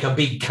 you make a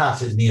big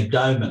cut in the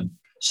abdomen,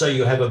 so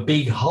you have a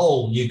big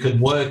hole you can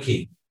work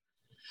in.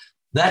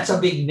 That's a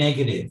big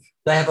negative.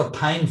 They have a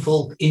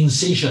painful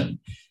incision.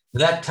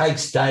 That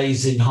takes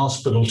days in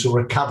hospital to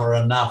recover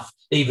enough,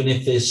 even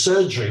if their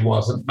surgery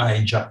wasn't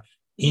major,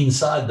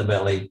 inside the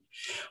belly.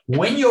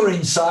 When you're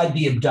inside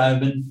the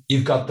abdomen,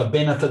 you've got the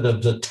benefit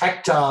of the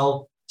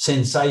tactile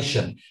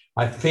sensation.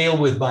 I feel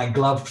with my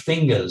gloved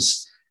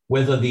fingers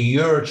whether the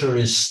ureter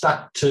is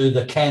stuck to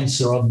the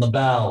cancer on the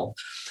bowel.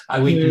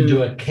 We can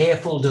do a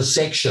careful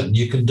dissection.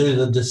 You can do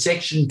the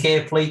dissection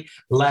carefully,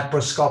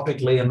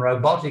 laparoscopically and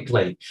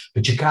robotically,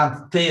 but you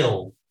can't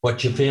feel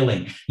what you're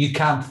feeling. You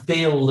can't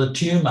feel the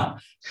tumour.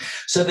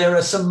 So there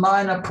are some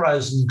minor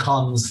pros and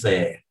cons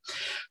there.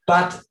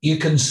 But you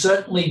can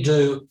certainly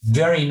do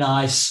very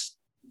nice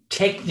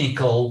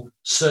technical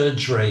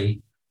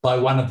surgery by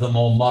one of the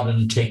more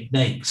modern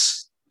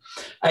techniques.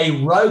 A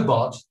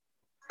robot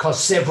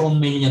costs several $1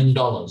 million.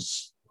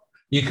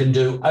 You can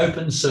do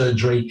open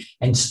surgery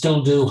and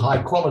still do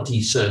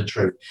high-quality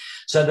surgery.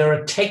 So there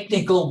are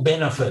technical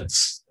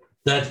benefits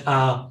that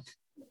are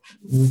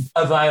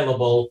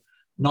available,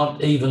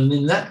 not even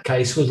in that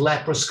case with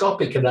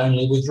laparoscopic and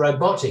only with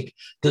robotic.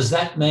 Does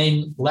that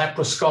mean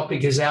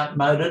laparoscopic is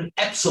outmoded?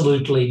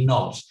 Absolutely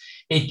not.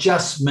 It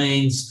just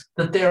means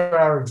that there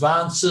are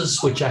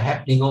advances which are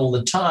happening all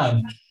the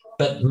time,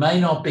 but may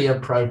not be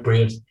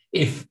appropriate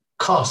if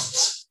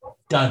costs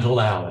don't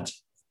allow it.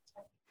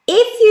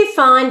 If you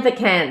find the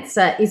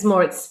cancer is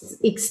more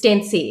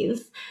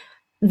extensive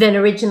than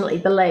originally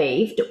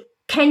believed,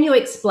 can you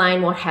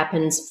explain what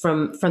happens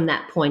from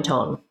that point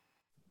on?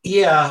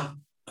 Yeah.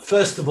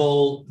 First of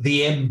all,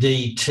 the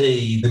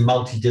MDT, the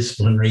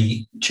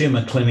multidisciplinary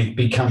tumour clinic,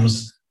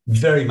 becomes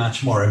very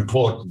much more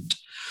important.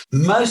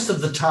 Most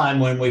of the time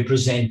when we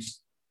present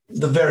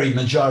the very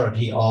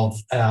majority of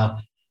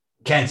our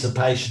cancer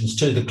patients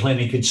to the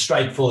clinic, it's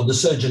straightforward. The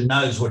surgeon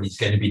knows what he's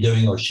going to be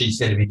doing or she's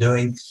going to be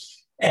doing,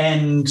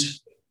 and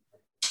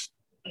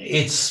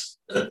it's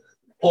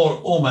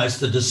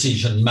almost a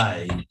decision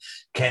made.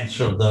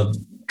 Cancer of the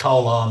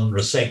colon,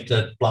 resect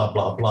it, blah,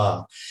 blah,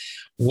 blah.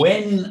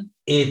 When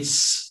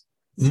it's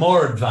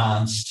more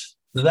advanced,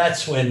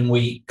 that's when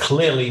we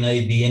clearly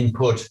need the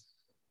input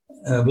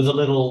with a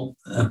little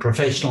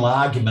professional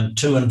argument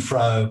to and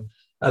fro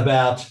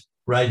about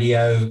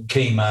radio,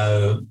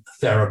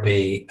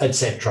 chemotherapy,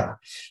 etc.,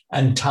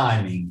 and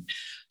timing.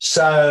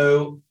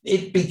 So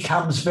it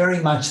becomes very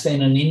much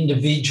then an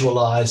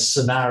individualised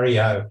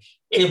scenario.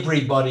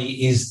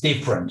 Everybody is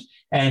different,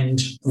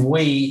 and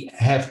we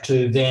have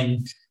to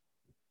then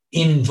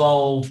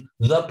involve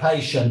the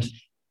patient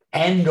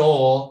and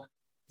or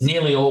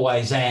nearly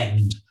always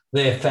and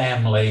their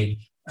family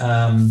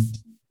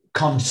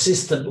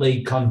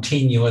consistently,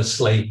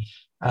 continuously,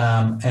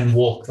 and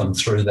walk them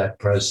through that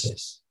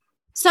process.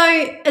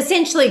 So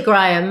essentially,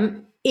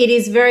 Graham, it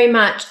is very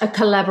much a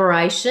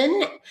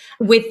collaboration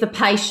with the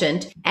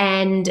patient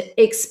and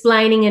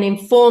explaining and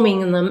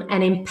informing them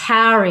and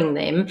empowering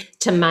them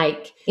to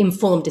make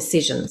informed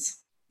decisions.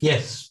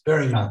 Yes,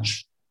 very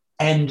much.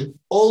 And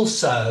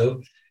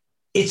also,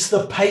 it's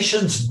the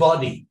patient's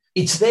body.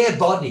 It's their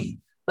body.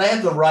 They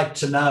have the right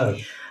to know.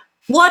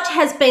 What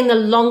has been the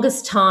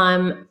longest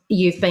time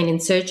you've been in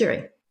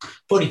surgery?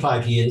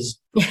 45 years.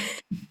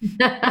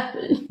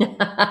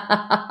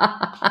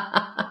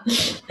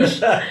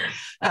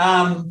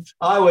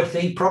 I would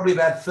think probably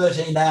about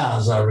 13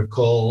 hours, I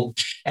recall.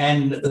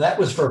 And that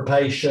was for a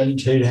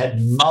patient who'd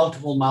had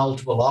multiple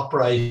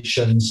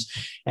operations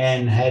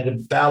and had a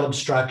bowel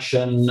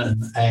obstruction.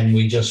 And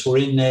we just were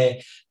in there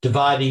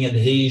dividing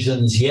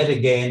adhesions yet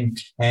again.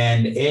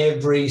 And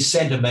every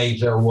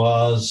centimetre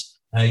was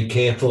a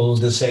careful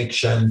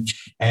dissection.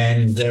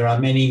 And there are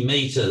many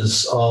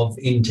metres of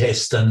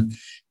intestine.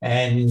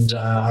 And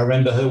I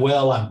remember her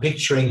well. I'm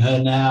picturing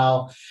her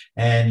now.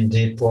 And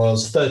it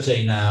was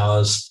 13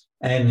 hours,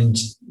 and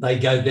they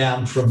go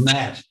down from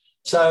that.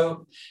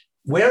 So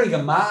wearing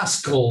a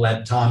mask all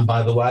that time,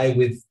 by the way,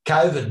 with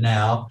COVID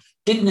now,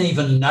 didn't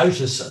even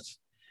notice it.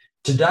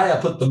 Today I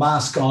put the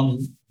mask on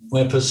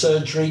for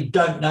surgery,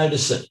 don't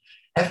notice it.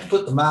 Have to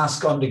put the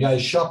mask on to go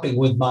shopping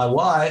with my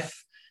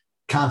wife,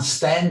 can't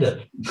stand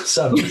it.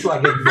 So just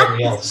like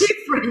everybody else.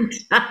 Different.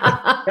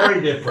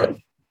 Very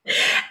different.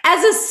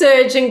 As a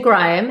surgeon,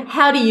 Graham,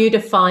 how do you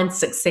define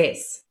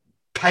success?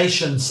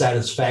 Patient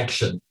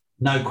satisfaction,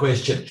 no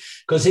question.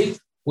 Because if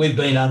we've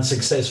been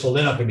unsuccessful,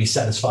 they're not going to be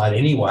satisfied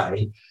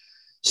anyway.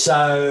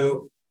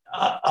 So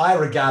I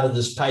regard it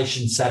as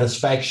patient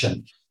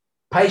satisfaction.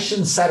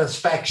 Patient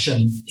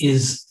satisfaction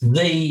is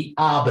the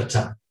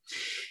arbiter.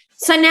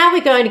 So now we're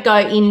going to go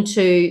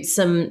into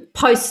some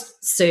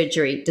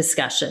post-surgery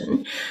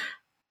discussion.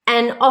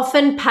 And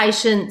often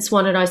patients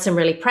want to know some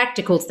really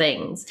practical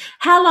things.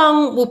 How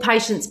long will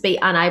patients be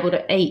unable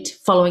to eat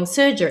following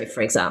surgery,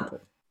 for example?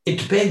 It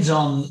depends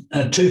on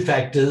two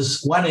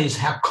factors. One is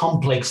how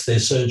complex their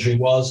surgery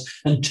was,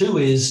 and two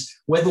is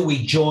whether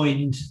we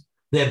joined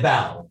their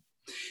bowel,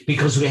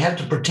 because we have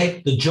to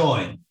protect the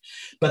joint.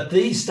 But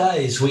these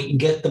days we can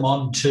get them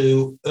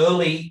onto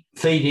early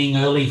feeding,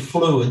 early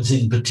fluids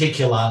in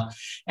particular,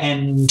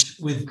 and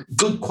with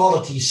good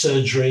quality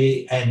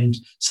surgery and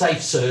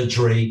safe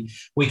surgery,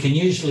 we can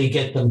usually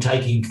get them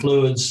taking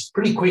fluids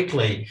pretty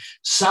quickly.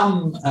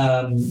 Some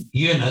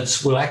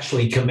units will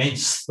actually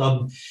commence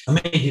them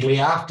immediately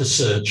after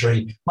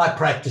surgery. My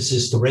practice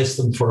is to rest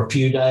them for a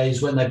few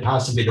days. When they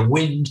pass a bit of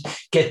wind,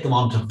 get them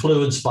onto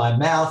fluids by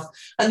mouth,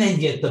 and then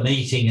get them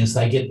eating as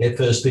they get their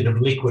first bit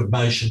of liquid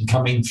motion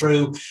coming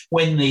through.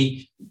 When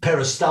the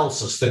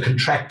peristalsis, the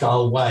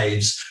contractile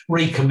waves,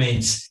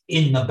 recommence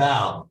in the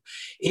bowel.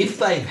 If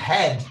they've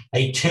had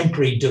a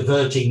temporary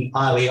diverting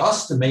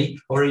ileostomy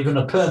or even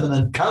a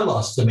permanent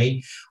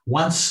colostomy,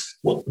 once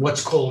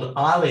what's called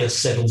ileus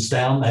settles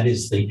down, that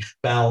is the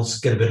bowels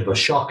get a bit of a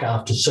shock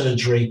after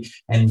surgery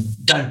and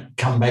don't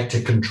come back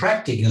to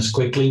contracting as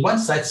quickly.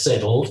 Once that's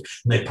settled and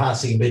they're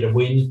passing a bit of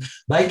wind,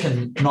 they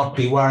can not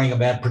be worrying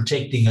about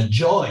protecting a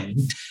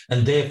joint,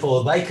 and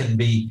therefore they can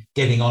be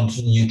getting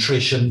onto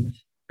nutrition,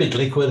 bit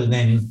liquid and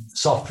then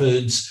soft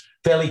foods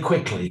fairly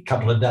quickly, a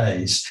couple of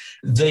days.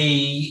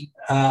 The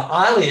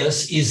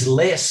ileus is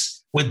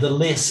less with the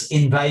less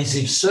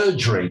invasive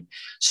surgery.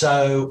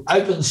 So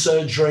open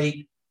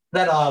surgery,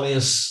 that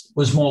ileus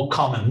was more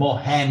common, more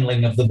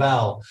handling of the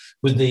bowel.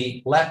 With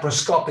the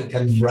laparoscopic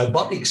and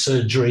robotic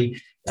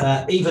surgery,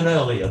 even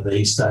earlier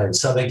these days.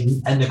 So they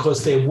can, and of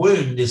course their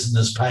wound isn't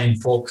as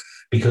painful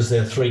because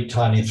they're 3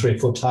 or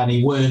 4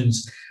 tiny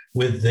wounds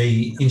with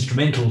the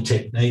instrumental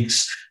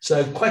techniques.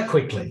 So quite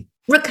quickly.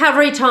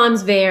 Recovery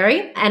times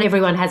vary and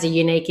everyone has a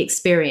unique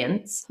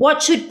experience.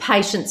 What should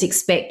patients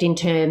expect in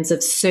terms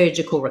of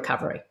surgical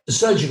recovery?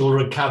 Surgical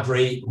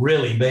recovery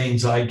really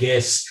means, I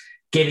guess,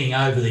 getting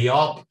over the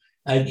op.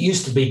 It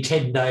used to be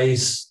 10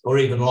 days or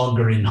even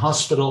longer in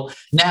hospital.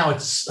 Now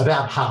it's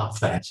about half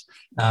that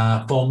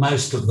for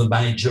most of the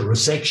major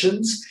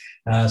resections.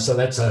 So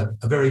that's a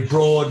very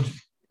broad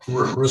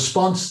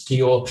response to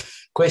your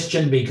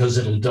question, because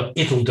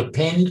it'll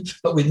depend,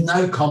 but with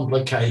no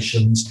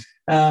complications.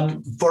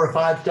 4 or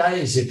 5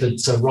 days if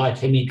it's a right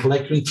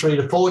hemicolectomy, 3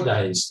 to 4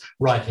 days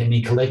right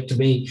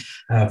hemicolectomy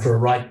for a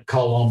right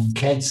colon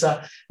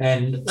cancer,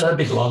 and a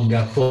bit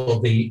longer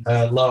for the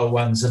lower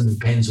ones, and it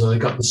depends whether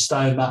they've got the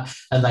stoma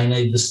and they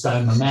need the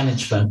stoma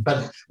management.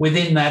 But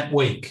within that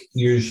week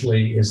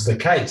usually is the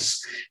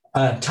case.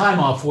 Time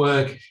off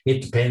work,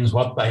 it depends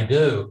what they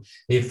do.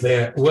 If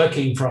they're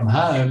working from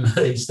home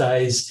these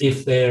days,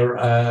 if they're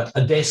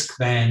a desk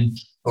man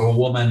or a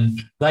woman,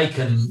 they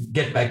can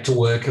get back to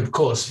work, of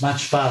course,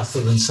 much faster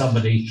than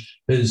somebody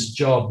whose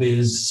job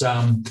is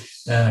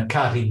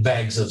carting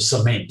bags of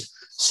cement.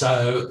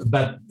 So,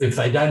 but if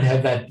they don't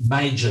have that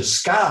major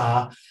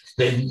scar,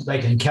 then they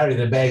can carry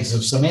their bags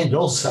of cement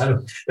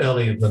also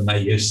earlier than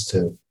they used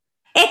to.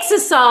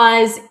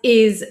 Exercise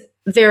is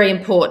very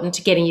important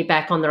to getting you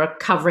back on the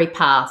recovery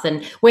path.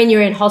 And when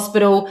you're in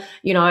hospital,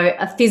 you know,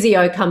 a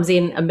physio comes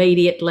in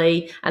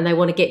immediately and they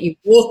want to get you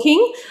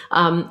walking.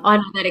 I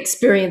know that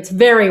experience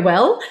very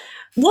well.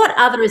 What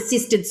other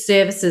assisted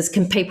services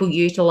can people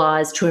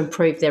utilise to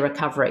improve their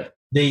recovery?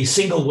 The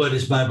single word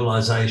is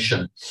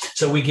mobilisation.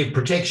 So we give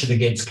protection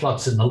against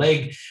clots in the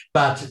leg,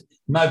 but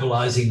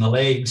mobilising the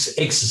legs,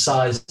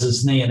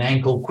 exercises knee and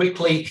ankle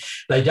quickly.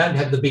 They don't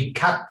have the big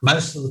cut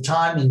most of the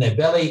time in their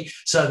belly,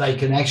 so they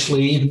can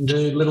actually even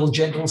do little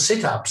gentle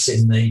sit-ups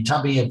in the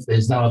tummy if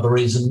there's no other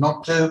reason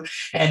not to.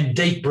 And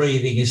deep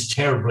breathing is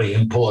terribly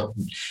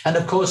important. And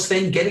of course,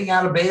 then getting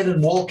out of bed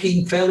and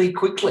walking fairly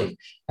quickly.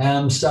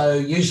 So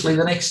usually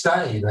the next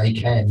day they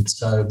can.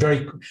 So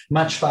very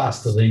much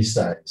faster these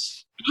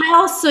days.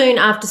 How soon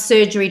after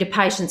surgery do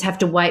patients have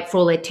to wait for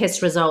all their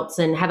test results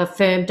and have a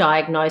firm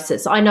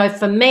diagnosis? I know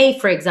for me,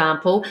 for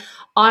example,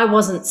 I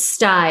wasn't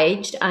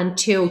staged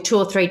until 2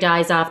 or 3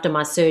 days after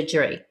my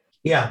surgery.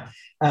 Yeah.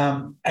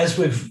 As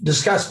we've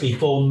discussed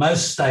before,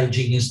 most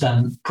staging is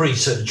done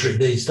pre-surgery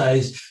these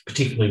days,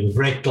 particularly with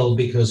rectal,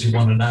 because you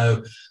want to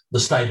know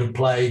the state of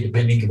play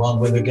depending upon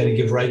whether we're going to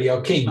give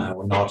radio chemo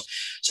or not.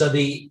 So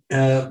the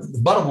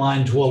bottom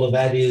line to all of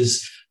that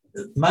is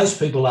most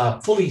people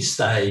are fully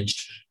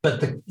staged,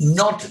 but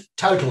not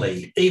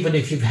totally, even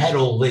if you've had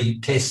all the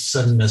tests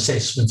and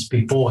assessments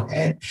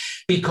beforehand,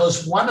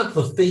 because one of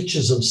the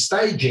features of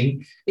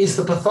staging is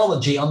the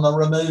pathology on the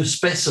removed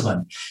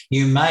specimen.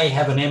 You may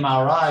have an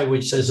MRI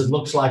which says it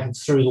looks like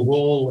it's through the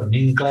wall and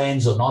in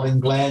glands or not in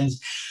glands,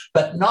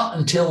 but not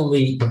until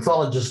the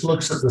pathologist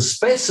looks at the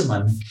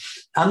specimen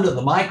under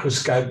the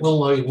microscope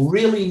will they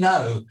really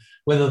know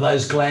whether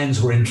those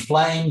glands were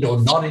inflamed or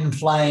not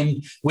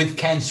inflamed, with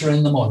cancer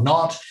in them or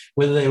not,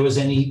 whether there was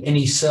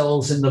any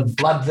cells in the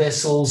blood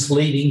vessels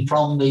leading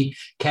from the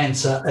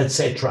cancer,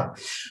 etc.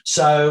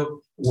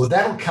 So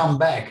that'll come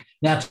back.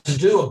 Now, to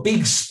do a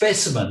big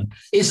specimen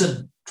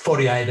isn't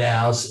 48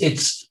 hours,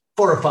 it's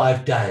 4 or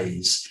 5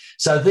 days.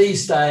 So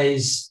these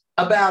days,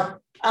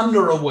 about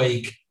under a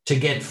week to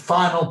get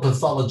final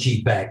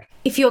pathology back.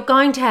 If you're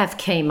going to have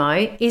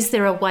chemo, is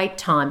there a wait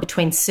time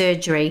between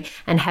surgery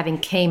and having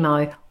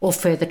chemo or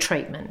further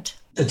treatment?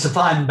 It's a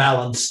fine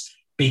balance,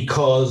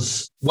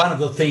 because one of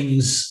the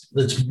things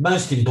that's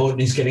most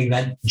important is getting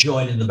that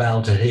joint in the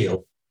bowel to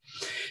heal.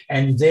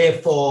 And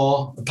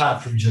therefore,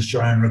 apart from just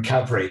your own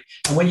recovery.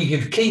 And when you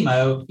give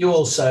chemo, you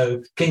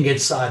also can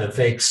get side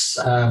effects,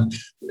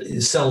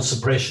 cell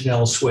suppression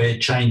elsewhere,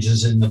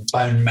 changes in the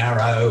bone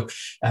marrow,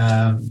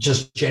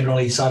 just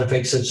generally side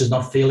effects such as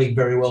not feeling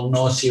very well,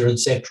 nausea,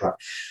 etc.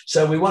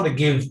 So we want to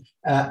give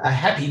a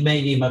happy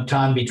medium of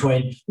time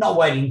between not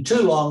waiting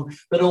too long,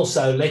 but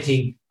also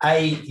letting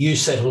A, you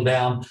settle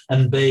down,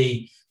 and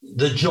B,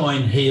 the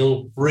joint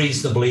heal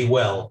reasonably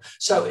well.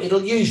 So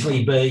it'll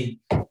usually be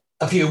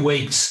a few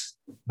weeks,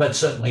 but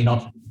certainly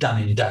not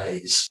done in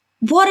days.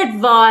 What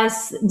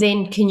advice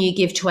then can you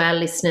give to our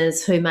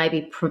listeners who may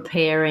be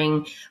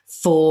preparing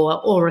for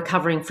or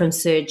recovering from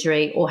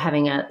surgery or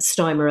having a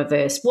stoma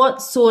reverse?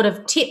 What sort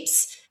of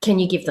tips can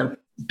you give them?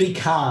 Be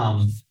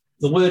calm.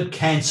 The word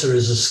cancer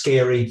is a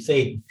scary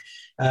thing.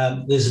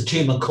 There's a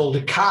tumour called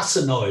a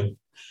carcinoid,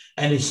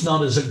 and it's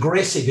not as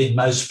aggressive in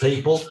most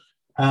people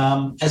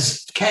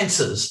as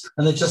cancers,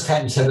 and it just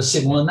happens to have a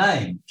similar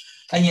name,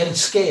 and yet it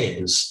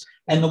scares.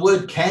 And the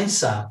word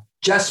cancer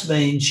just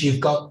means you've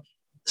got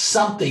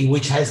something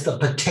which has the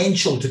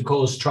potential to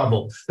cause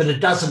trouble, but it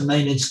doesn't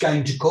mean it's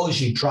going to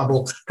cause you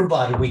trouble,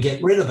 provided we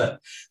get rid of it.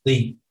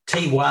 The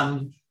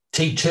T1,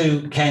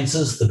 T2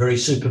 cancers, the very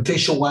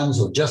superficial ones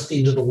or just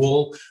into the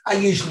wall, are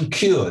usually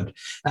cured.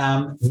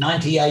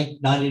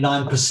 98,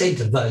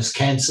 99% of those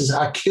cancers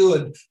are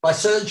cured by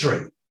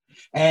surgery.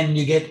 And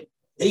you get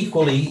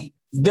equally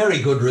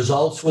very good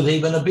results with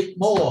even a bit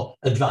more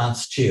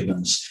advanced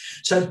tumours.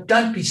 So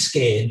don't be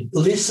scared.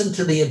 Listen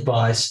to the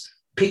advice,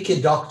 pick your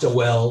doctor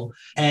well,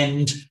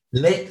 and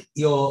let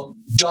your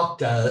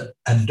doctor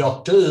and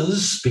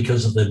doctors,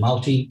 because of the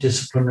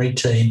multidisciplinary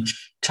team,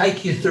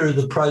 take you through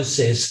the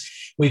process.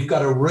 We've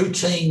got a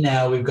routine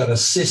now, we've got a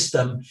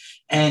system,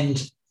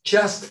 and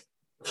just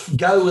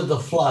go with the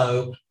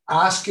flow.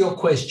 Ask your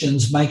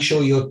questions, make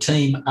sure your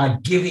team are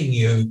giving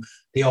you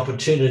the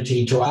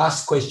opportunity to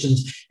ask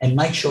questions, and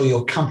make sure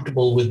you're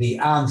comfortable with the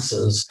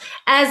answers.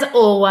 As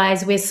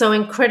always, we're so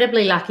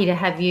incredibly lucky to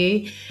have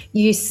you.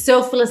 You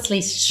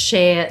selflessly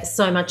share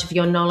so much of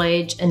your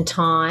knowledge and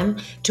time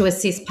to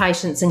assist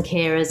patients and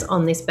carers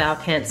on this bowel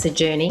cancer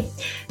journey.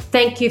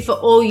 Thank you for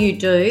all you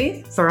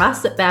do for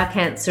us at Bowel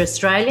Cancer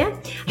Australia,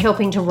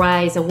 helping to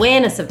raise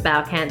awareness of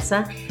bowel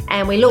cancer,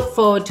 and we look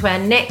forward to our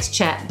next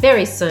chat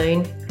very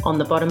soon on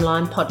the Bottom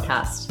Line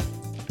podcast.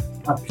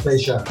 My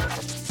pleasure.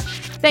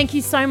 Thank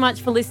you so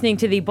much for listening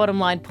to the Bottom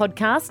Line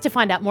podcast. To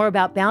find out more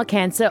about bowel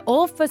cancer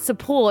or for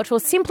support or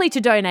simply to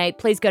donate,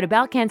 please go to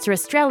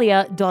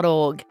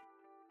bowelcanceraustralia.org.